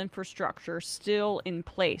colonial infrastructure still in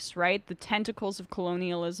place, right? The tentacles of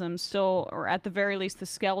colonialism still, or at the very least the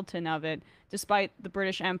skeleton of it, despite the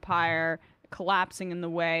British Empire collapsing in the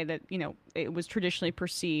way that, it was traditionally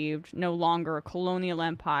perceived, no longer a colonial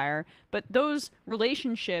empire. But those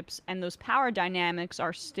relationships and those power dynamics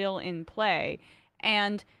are still in play.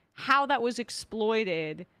 And how that was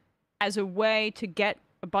exploited as a way to get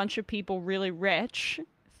a bunch of people really rich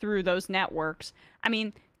through those networks. I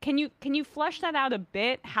mean, can you flesh that out a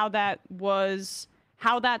bit? How that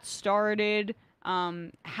started,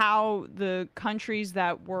 how the countries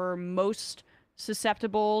that were most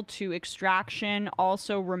susceptible to extraction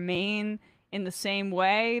also remain in the same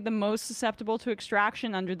way the most susceptible to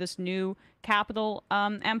extraction under this new capital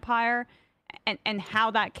empire, and how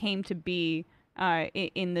that came to be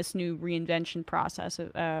in this new reinvention process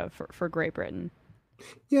for Great Britain.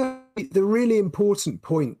 Yeah, the really important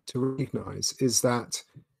point to recognize is that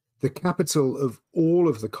the capital of all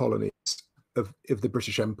of the colonies of the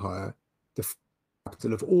British Empire, the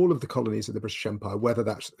capital of all of the colonies of the British Empire, whether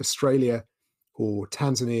that's Australia or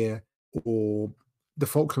Tanzania or the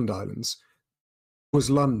Falkland Islands, was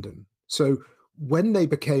London. So when they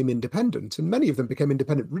became independent, and many of them became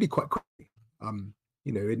independent really quite quickly,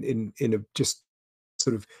 in a just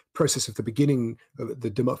sort of process of the beginning of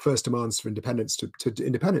the first demands for independence to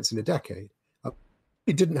independence in a decade,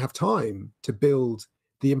 they didn't have time to build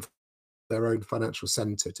their own financial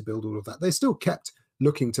centre, to build all of that. They still kept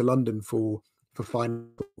looking to London for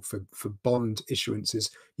bond issuances,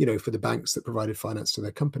 for the banks that provided finance to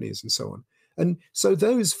their companies and so on. And so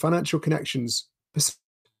those financial connections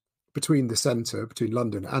between the centre, between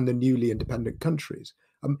London and the newly independent countries.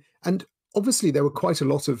 And obviously there were quite a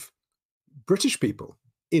lot of British people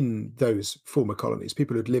in those former colonies,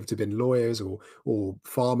 people who'd lived to have been lawyers or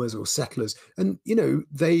farmers or settlers. And,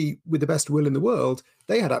 they, with the best will in the world,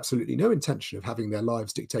 they had absolutely no intention of having their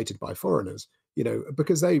lives dictated by foreigners,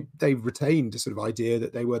 because they retained a sort of idea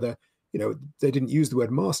that they were they didn't use the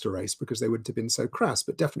word master race because they would have been so crass,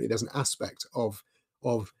 but definitely there's an aspect of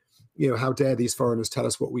how dare these foreigners tell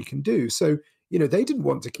us what we can do. So, they didn't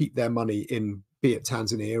want to keep their money in, be it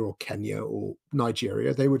Tanzania or Kenya or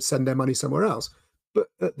Nigeria. They would send their money somewhere else. But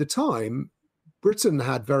at the time, Britain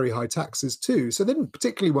had very high taxes too, so they didn't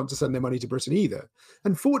particularly want to send their money to Britain either.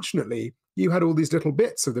 And fortunately, you had all these little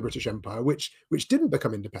bits of the British Empire which didn't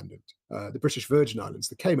become independent. The British Virgin Islands,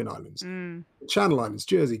 the Cayman Islands, Channel Islands,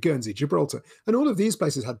 Jersey, Guernsey, Gibraltar, and all of these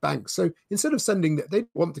places had banks. So instead of sending that, they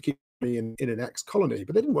want to keep money in an ex-colony,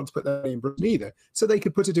 but they didn't want to put that money in Britain either. So they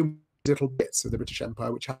could put it in little bits of the British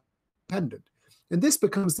Empire which had independent. And this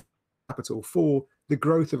becomes the capital for the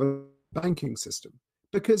growth of a banking system,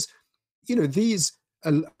 because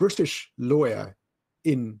a British lawyer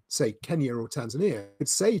in, say, Kenya or Tanzania could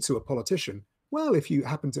say to a politician, well, if you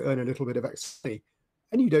happen to earn a little bit of extra money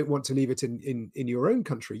and you don't want to leave it in your own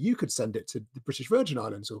country, you could send it to the British Virgin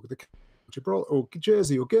Islands or the Gibraltar or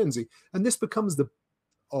Jersey or Guernsey. And this becomes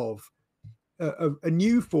a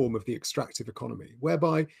new form of the extractive economy,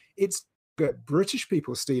 whereby it's British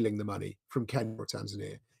people stealing the money from Kenya or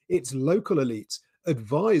Tanzania. It's local elites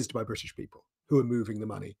advised by British people who are moving the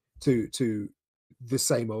money to the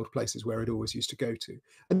same old places where it always used to go to.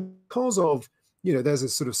 And because of, there's a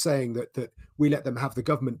sort of saying that we let them have the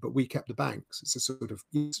government, but we kept the banks. It's a sort of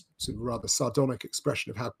rather sardonic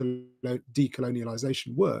expression of how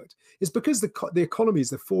decolonialization worked. It's because the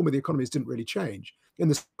economies, the form of the economies didn't really change,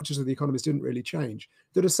 and the structures of the economies didn't really change,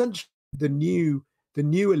 that essentially the new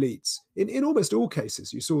elites, in almost all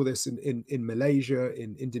cases, you saw this in Malaysia,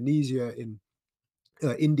 in Indonesia, in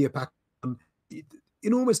India, Pakistan,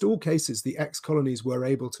 in almost all cases, the ex-colonies were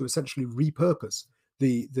able to essentially repurpose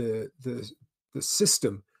the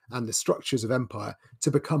system and the structures of empire to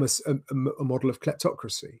become a model of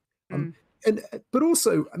kleptocracy. But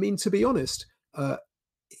also, I mean, to be honest,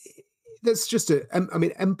 that's just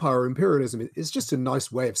empire or imperialism is just a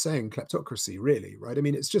nice way of saying kleptocracy, really, right? I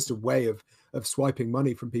mean, it's just a way of swiping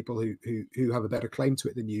money from people who have a better claim to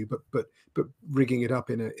it than you, but rigging it up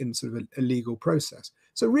in sort of a legal process.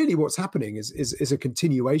 So really, what's happening is a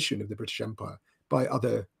continuation of the British Empire by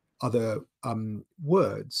other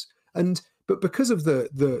words, but because of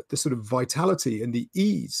the sort of vitality and the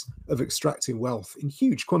ease of extracting wealth in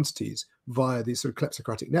huge quantities via these sort of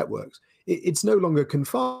kleptocratic networks, it's no longer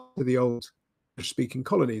confined to the old British-speaking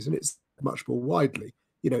colonies, and it's much more widely.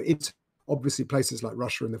 It's obviously places like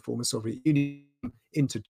Russia and the former Soviet Union,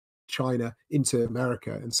 into China, into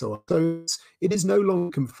America, and so on. So it is no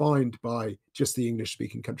longer confined by just the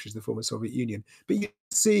English-speaking countries of the former Soviet Union. But you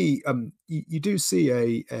see, you do see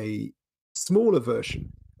a smaller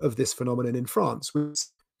version of this phenomenon in France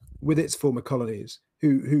with its former colonies,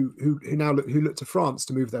 who look to France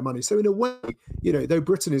to move their money. So in a way, though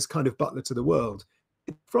Britain is kind of Butler to the world,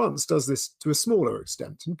 France does this to a smaller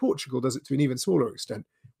extent, and Portugal does it to an even smaller extent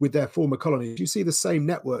with their former colonies. You see the same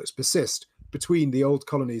networks persist between the old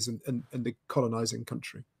colonies and the colonizing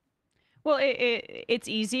country. Well, it's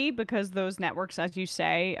easy because those networks, as you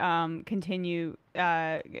say, continue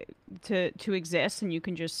to exist, and you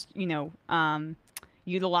can just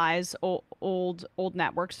utilize old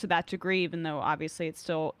networks to that degree, even though obviously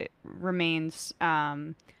it remains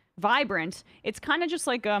vibrant. It's kind of just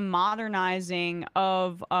like a modernizing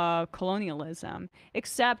of colonialism,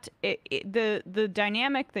 except the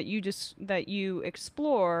dynamic that you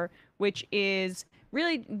explore, which is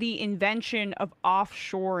really the invention of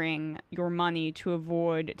offshoring your money to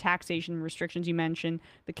avoid taxation restrictions. You mentioned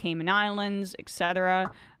the Cayman Islands,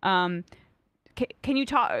 etc. Can you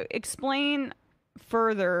explain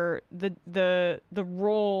further the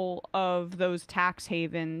role of those tax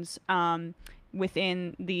havens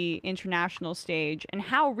within the international stage, and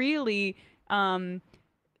how really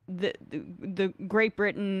the Great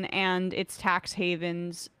Britain and its tax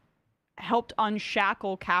havens helped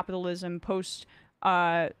unshackle capitalism post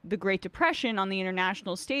the Great Depression on the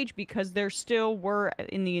international stage, because there still were,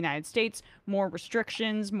 in the United States, more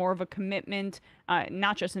restrictions, more of a commitment,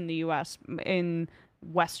 not just in the U.S., in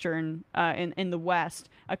Western, in the West,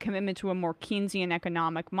 a commitment to a more Keynesian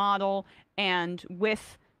economic model. And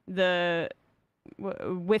with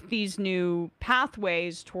these new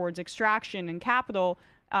pathways towards extraction and capital,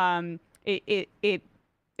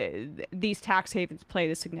 these tax havens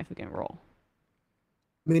played a significant role.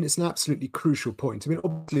 I mean, it's an absolutely crucial point. I mean,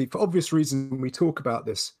 obviously, for obvious reasons, when we talk about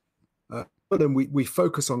this, then we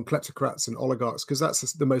focus on kleptocrats and oligarchs because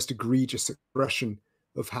that's the most egregious expression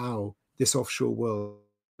of how this offshore world.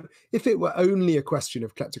 If it were only a question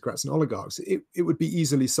of kleptocrats and oligarchs, it would be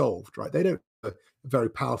easily solved, right? They don't have a very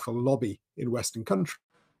powerful lobby in Western countries,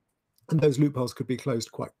 and those loopholes could be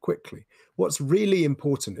closed quite quickly. What's really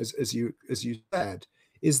important, as you said,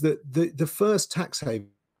 is that the first tax haven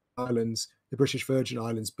islands, the British Virgin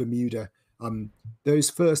Islands, Bermuda, those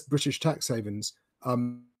first British tax havens,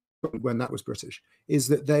 when that was British, is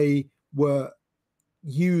that they were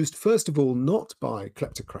used, first of all, not by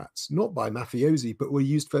kleptocrats, not by mafiosi, but were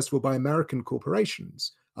used, first of all, by American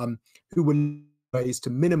corporations who were ways to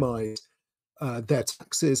minimize their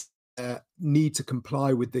taxes, need to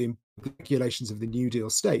comply with the regulations of the New Deal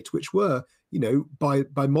state, which were,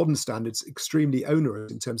 by modern standards, extremely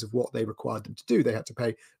onerous in terms of what they required them to do. They had to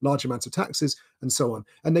pay large amounts of taxes and so on.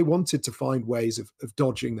 And they wanted to find ways of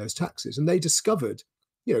dodging those taxes. And they discovered,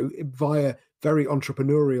 via very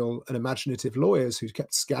entrepreneurial and imaginative lawyers who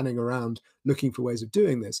kept scanning around looking for ways of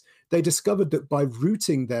doing this, they discovered that by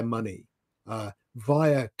routing their money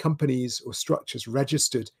via companies or structures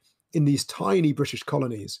registered in these tiny British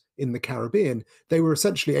colonies in the Caribbean, they were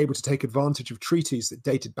essentially able to take advantage of treaties that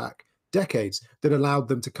dated back decades that allowed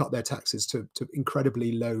them to cut their taxes to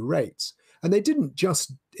incredibly low rates. And they didn't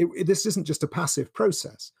just, this isn't just a passive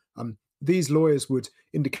process. These lawyers would,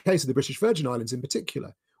 in the case of the British Virgin Islands in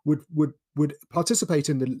particular, would participate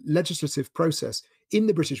in the legislative process in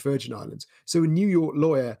the British Virgin Islands. So a New York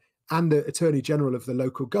lawyer and the Attorney General of the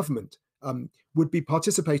local government would be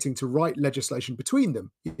participating to write legislation between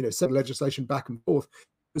them, send legislation back and forth.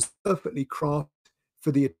 It was perfectly crafted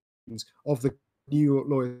for the attorneys of the New York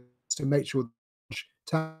lawyers to make sure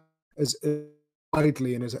as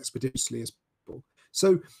widely and as expeditiously as possible.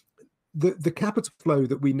 So the capital flow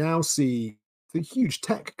that we now see the huge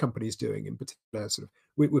tech companies doing, in particular,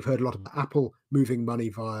 we've heard a lot about Apple moving money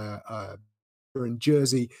via in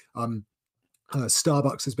Jersey.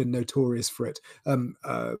 Starbucks has been notorious for it.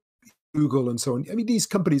 Google and so on. I mean, these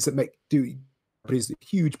companies that companies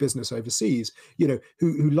huge business overseas,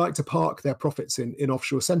 who like to park their profits in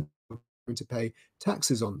offshore centers to pay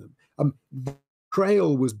taxes on them. The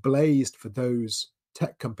trail was blazed for those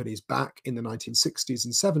tech companies back in the 1960s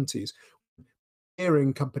and 70s.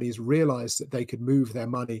 Clearing companies realized that they could move their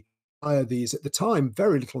money via these, at the time,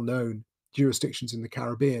 very little known jurisdictions in the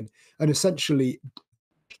Caribbean, and essentially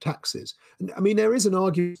taxes. And I mean, there is an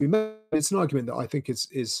argument to be made. It's an argument that I think is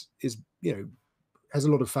has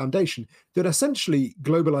a lot of foundation, that essentially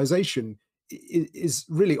globalization is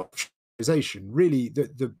really offshoreization. Really,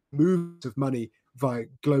 the movement of money via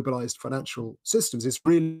globalized financial systems is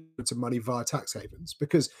really to money via tax havens.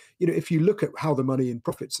 Because if you look at how the money and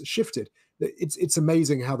profits are shifted, it's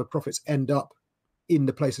amazing how the profits end up in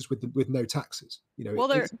the places with no taxes. Well,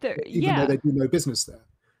 they're even though they do no business there.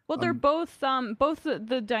 Well, they're both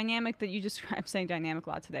the dynamic that you described. I'm saying dynamic a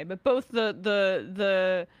lot today, but both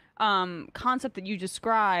the concept that you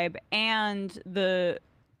describe and the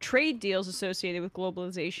trade deals associated with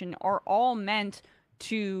globalization are all meant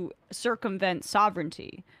to circumvent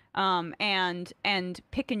sovereignty, and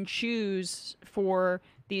pick and choose for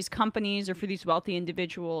these companies or for these wealthy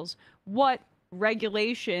individuals what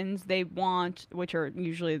regulations they want, which are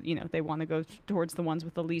usually, they want to go towards the ones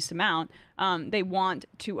with the least amount, they want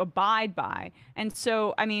to abide by. And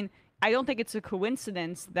so, I mean, I don't think it's a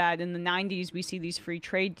coincidence that in the 90s we see these free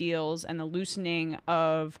trade deals and the loosening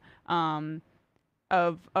of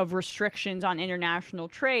restrictions on international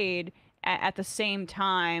trade at the same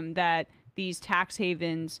time that these tax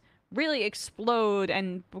havens really explode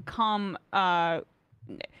and become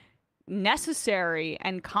necessary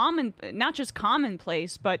and common, not just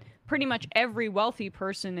commonplace, but pretty much every wealthy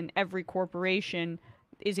person and every corporation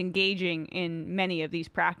is engaging in many of these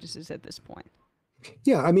practices at this point.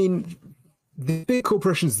 Yeah, I mean, the big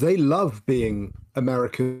corporations, they love being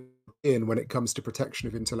American when it comes to protection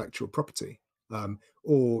of intellectual property.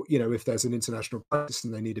 Or, if there's an international crisis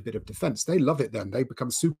and they need a bit of defense, they love it then. They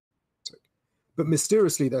become super patriotic. But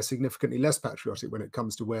mysteriously, they're significantly less patriotic when it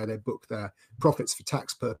comes to where they book their profits for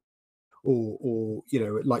tax purposes, or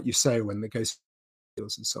like you say, when they go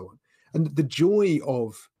deals and so on. And the joy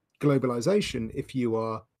of globalization, if you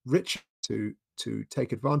are rich to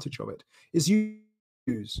take advantage of it, is you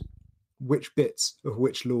choose which bits of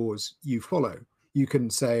which laws you follow. You can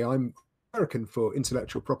say, I'm American for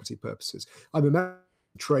intellectual property purposes. I'm American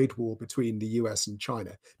trade war between the US and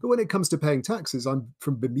China. But when it comes to paying taxes, I'm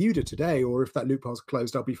from Bermuda today, or if that loophole's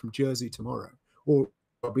closed, I'll be from Jersey tomorrow, or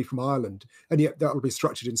I'll be from Ireland. And yet that will be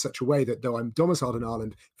structured in such a way that though I'm domiciled in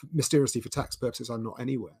Ireland, mysteriously for tax purposes, I'm not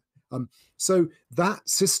anywhere. So that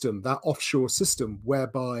system, that offshore system,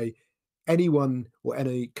 whereby anyone or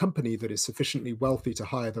any company that is sufficiently wealthy to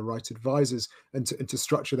hire the right advisors and to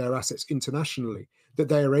structure their assets internationally, that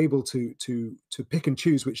they are able to pick and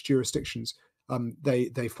choose which jurisdictions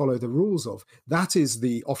they follow the rules of. That is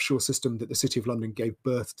the offshore system that the City of London gave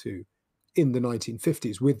birth to in the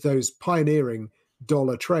 1950s, with those pioneering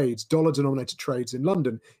dollar-denominated trades in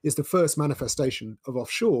London, is the first manifestation of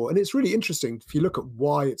offshore. And it's really interesting if you look at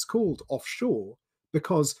why it's called offshore,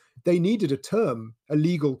 because they needed a term, a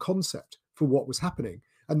legal concept for what was happening.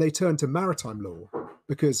 And they turned to maritime law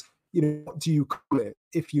because what do you call it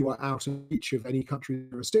if you are out of reach of any country's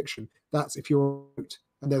jurisdiction? That's if you're out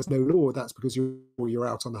and there's no law. That's because you're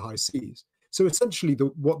out on the high seas. So essentially,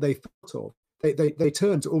 what they thought of, they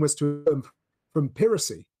turned almost to from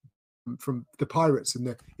piracy, from the pirates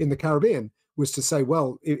in the Caribbean, was to say,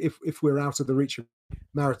 well, if we're out of the reach of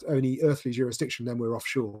any earthly jurisdiction, then we're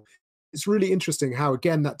offshore. It's really interesting how,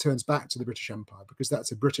 again, that turns back to the British Empire, because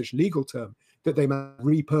that's a British legal term that they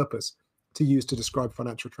repurpose to use to describe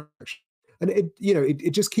financial transactions. And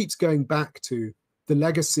it just keeps going back to the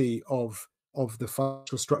legacy of the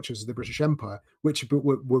financial structures of the British Empire, which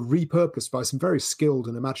were repurposed by some very skilled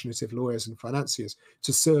and imaginative lawyers and financiers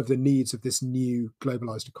to serve the needs of this new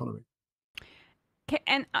globalized economy.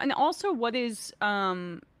 And also, what is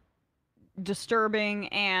disturbing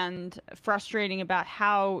and frustrating about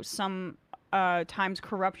how some times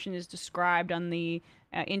corruption is described on the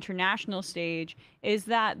international stage is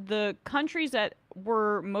that the countries that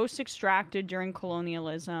were most extracted during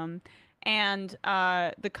colonialism and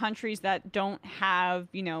the countries that don't have,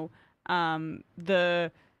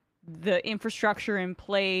 the infrastructure in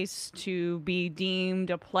place to be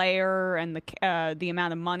deemed a player and the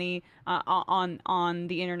amount of money on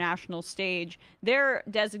the international stage, they're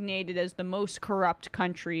designated as the most corrupt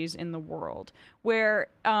countries in the world, where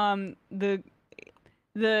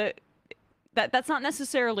that's not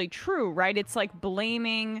necessarily true, right? It's like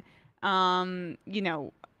blaming,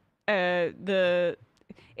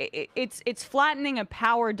 it's flattening a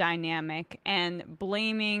power dynamic and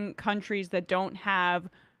blaming countries that don't have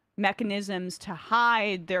mechanisms to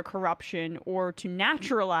hide their corruption or to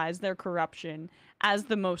naturalize their corruption as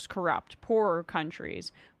the most corrupt, poorer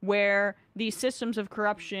countries, where these systems of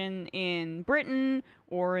corruption in Britain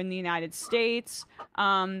or in the United States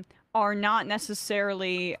are not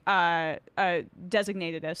necessarily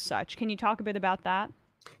designated as such. Can you talk a bit about that?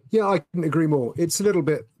 Yeah, I couldn't agree more. It's a little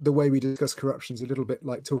bit, the way we discuss corruption is a little bit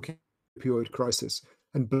like talking opioid crisis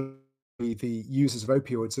and the users of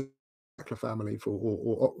opioids, the Sackler family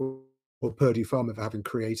or Purdue Pharma for having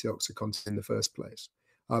created OxyContin in the first place.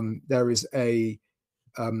 There is a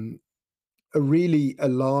really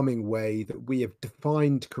alarming way that we have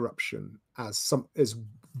defined corruption as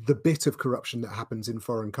the bit of corruption that happens in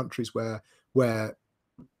foreign countries where,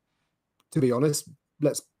 to be honest,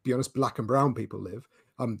 let's be honest, black and brown people live.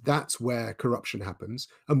 That's where corruption happens.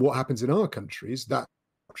 And what happens in our countries, that's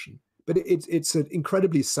corruption. But it's an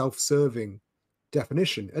incredibly self-serving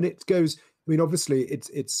definition. And it goes, obviously,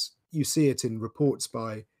 it's you see it in reports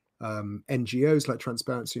by NGOs like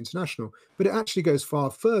Transparency International, but it actually goes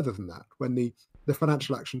far further than that. When the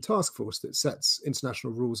Financial Action Task Force that sets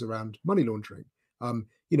international rules around money laundering,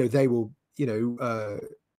 they will,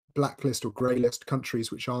 blacklist or grey list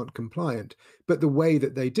countries which aren't compliant. But the way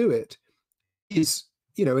that they do it is,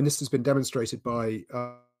 and this has been demonstrated by,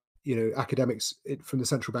 academics from the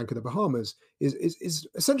Central Bank of the Bahamas, is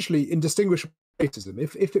essentially indistinguishable from racism.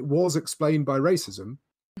 If it was explained by racism,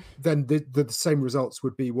 then the same results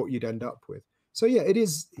would be what you'd end up with. So yeah,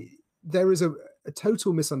 there is a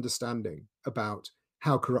total misunderstanding about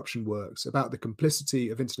how corruption works, about the complicity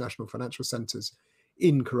of international financial centers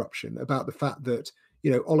in corruption, about the fact that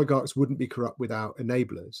oligarchs wouldn't be corrupt without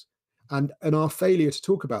enablers. And our failure to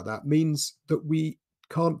talk about that means that we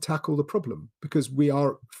can't tackle the problem, because we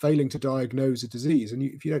are failing to diagnose a disease. And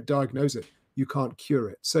if you don't diagnose it, you can't cure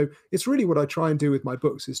it. So it's really what I try and do with my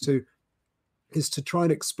books is to try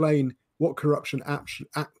and explain what corruption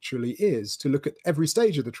actually is, to look at every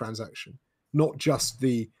stage of the transaction, not just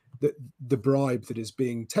the bribe that is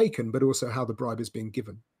being taken, but also how the bribe is being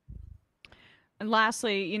given. And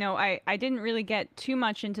lastly, I didn't really get too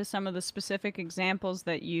much into some of the specific examples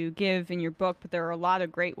that you give in your book, but there are a lot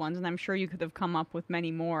of great ones, and I'm sure you could have come up with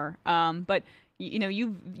many more. But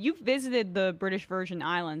you've visited the British Virgin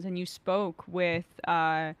Islands and you spoke with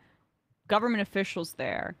government officials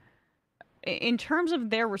there. In terms of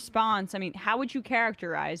their response, how would you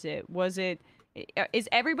characterize it? Is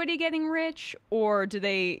everybody getting rich, or do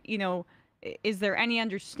they, is there any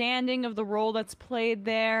understanding of the role that's played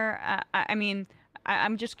there?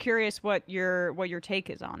 I'm just curious what your take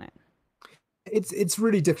is on it. It's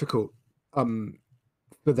really difficult for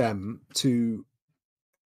them to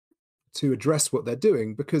address what they're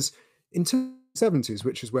doing, because in the 70s,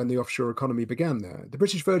 which is when the offshore economy began there, the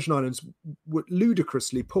British Virgin Islands were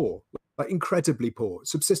ludicrously poor, like incredibly poor,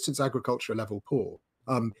 subsistence agriculture level poor.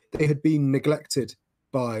 They had been neglected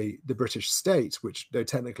by the British state, which they're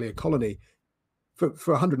technically a colony, for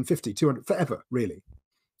 150, 200, forever, really.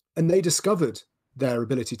 And they discovered their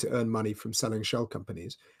ability to earn money from selling shell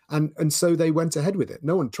companies. And so they went ahead with it.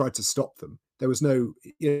 No one tried to stop them. There was no,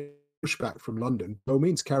 pushback from London, by all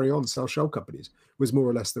means, carry on, sell shell companies, was more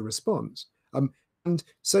or less the response. And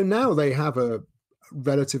so now they have a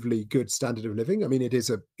relatively good standard of living. I mean, it is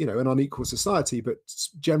an unequal society, but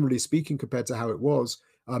generally speaking, compared to how it was,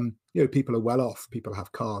 people are well off. People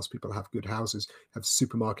have cars, people have good houses, have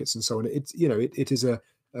supermarkets, and so on. It is a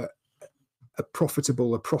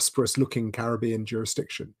profitable, a prosperous looking Caribbean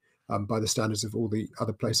jurisdiction by the standards of all the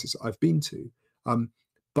other places I've been to.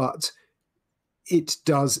 But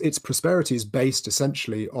its prosperity is based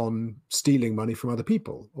essentially on stealing money from other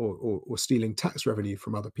people or stealing tax revenue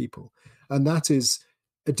from other people. And that is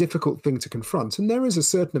a difficult thing to confront. And there is a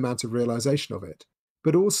certain amount of realization of it,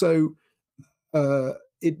 but also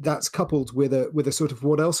that's coupled with a sort of,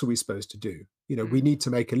 what else are we supposed to do? We need to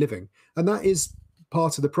make a living. And that is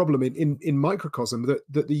part of the problem in microcosm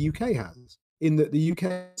that the UK has, in that the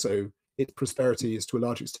UK, so its prosperity is to a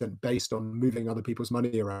large extent based on moving other people's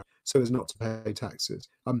money around so as not to pay taxes.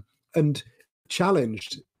 And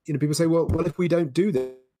challenged, people say, well, if we don't do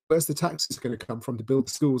this, where's the taxes going to come from to build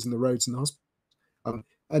the schools and the roads and the hospitals?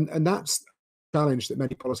 And that's a challenge that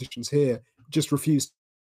many politicians here just refuse,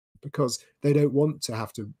 because they don't want to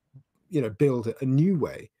have to, build a new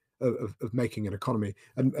way of making an economy,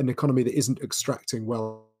 an economy that isn't extracting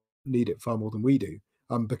wealth, need it far more than we do.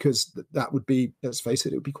 Because that would be, let's face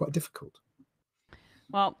it, it would be quite difficult.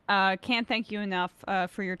 Well, can't thank you enough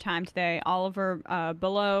for your time today. Oliver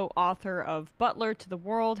Bullough, author of Butler to the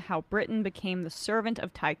World, How Britain Became the Servant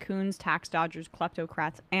of Tycoons, Tax Dodgers,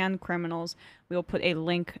 Kleptocrats, and Criminals. We'll put a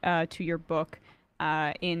link to your book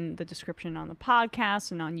in the description on the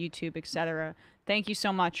podcast and on YouTube, etc. Thank you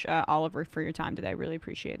so much, Oliver, for your time today. Really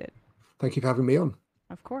appreciate it. Thank you for having me on.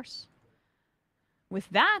 Of course. With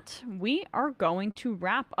that, we are going to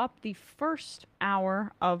wrap up the first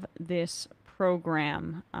hour of this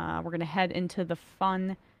program. We're going to head into the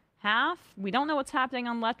fun half. We don't know what's happening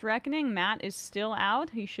on Left Reckoning. Matt is still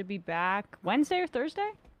out. He should be back Wednesday or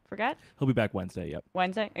Thursday? Forget? He'll be back Wednesday, yep.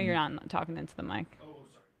 Wednesday? Oh, you're not talking into the mic. Oh,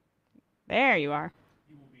 sorry. There you are.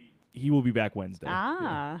 He will be back Wednesday.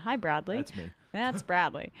 Ah, Hi, Bradley. That's me. That's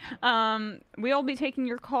Bradley. We'll be taking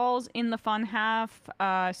your calls in the fun half,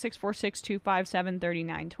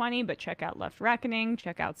 646-257-3920. But check out Left Reckoning.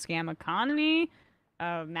 Check out Scam Economy,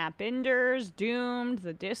 Matt Binder's, Doomed,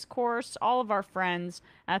 The Discourse, all of our friends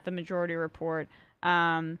at the Majority Report.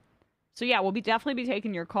 So yeah, we'll definitely be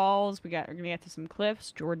taking your calls. We're gonna get to some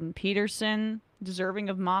clips. Jordan Peterson, deserving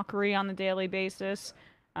of mockery on a daily basis,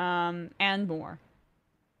 and more.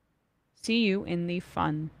 See you in the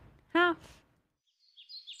fun half.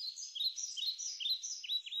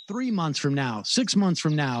 3 months from now, 6 months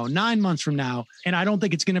from now, 9 months from now. And I don't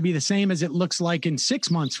think it's going to be the same as it looks like in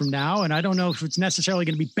 6 months from now. And I don't know if it's necessarily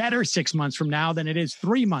going to be better 6 months from now than it is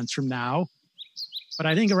 3 months from now. But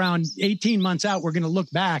I think around 18 months out, we're going to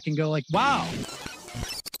look back and go like, wow.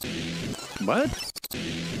 What?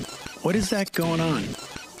 What is that going on?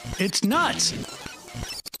 It's nuts.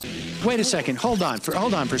 Wait a second. Hold on for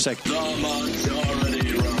a second.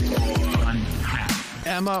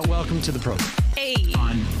 Emma, welcome to the program. Hey.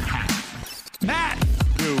 Matt.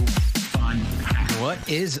 What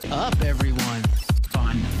is up, everyone?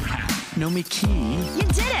 Nomi Key. You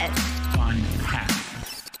did it.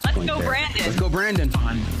 Let's go, Brandon. Let's go, Brandon.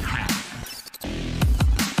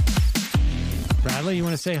 Bradley, you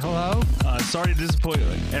want to say hello? Sorry to disappoint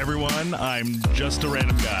everyone. I'm just a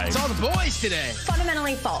random guy. It's all the boys today.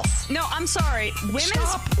 Fundamentally false. No, I'm sorry. Women's...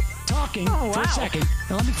 Stop talking for a second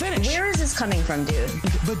and let me finish. Where is this coming from, dude?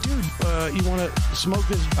 But dude, you want to smoke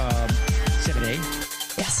this 7A?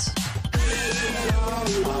 Yes.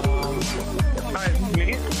 Hi,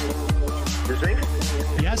 me? This me?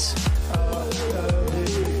 Yes.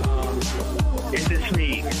 Is this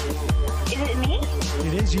me? Is it me?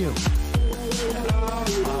 It is you.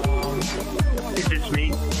 Is this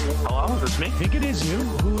me? Hello, is this me? I think it is you.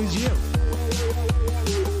 Who is you?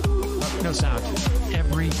 No sound.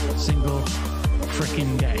 Every single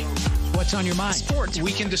freaking day. What's on your mind? Sports.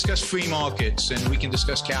 We can discuss free markets and we can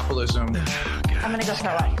discuss capitalism. I'm gonna go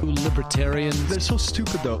throw up. Libertarians. They're so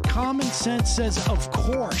stupid, though. Common sense says, of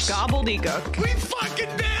course. Gobbledygook. We fucking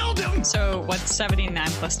nailed him. So what's 79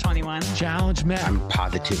 plus 21? Challenge Matt. I'm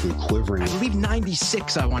positively quivering. I believe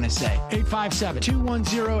 96, I want to say.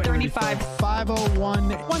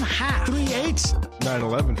 857-210-501. 1/2.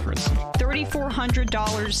 9/11, for instance.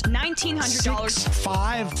 $3,400, $1,900. 6,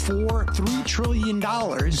 5, 4, $3 trillion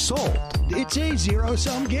sold. It's a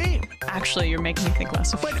zero-sum game. Actually, you're making me think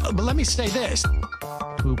less of it. But let me say this.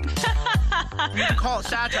 Poop. You call it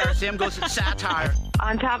satire. Sam goes, it's satire.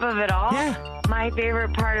 On top of it all, yeah. My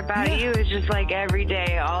favorite part about you is just like every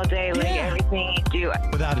day, all day, like every me do it.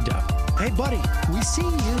 Without a doubt. Hey, buddy, we see you.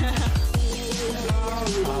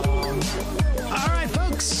 All right,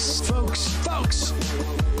 folks.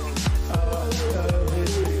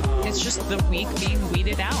 It's just the weak being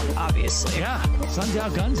weeded out, obviously. Yeah, sun's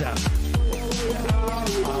out, guns out.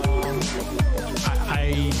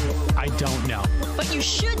 I don't know. But you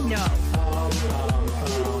should know.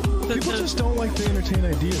 People just don't like to entertain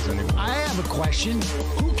ideas anymore. I have a question.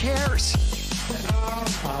 Who cares?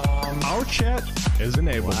 Our chat is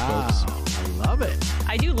enabled, folks. I love it.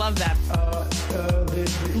 I do love that.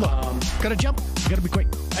 Look, gotta jump. Gotta be quick.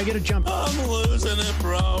 I gotta jump. I'm losing it,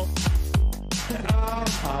 bro.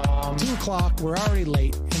 2 o'clock. We're already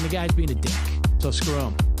late, and the guy's being a dick. So screw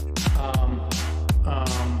him.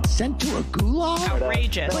 Sent to a gulag?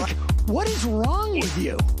 Outrageous. Like, what is wrong with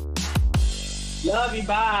you? Love you,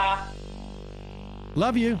 bye.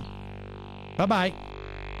 Love you. Bye-bye.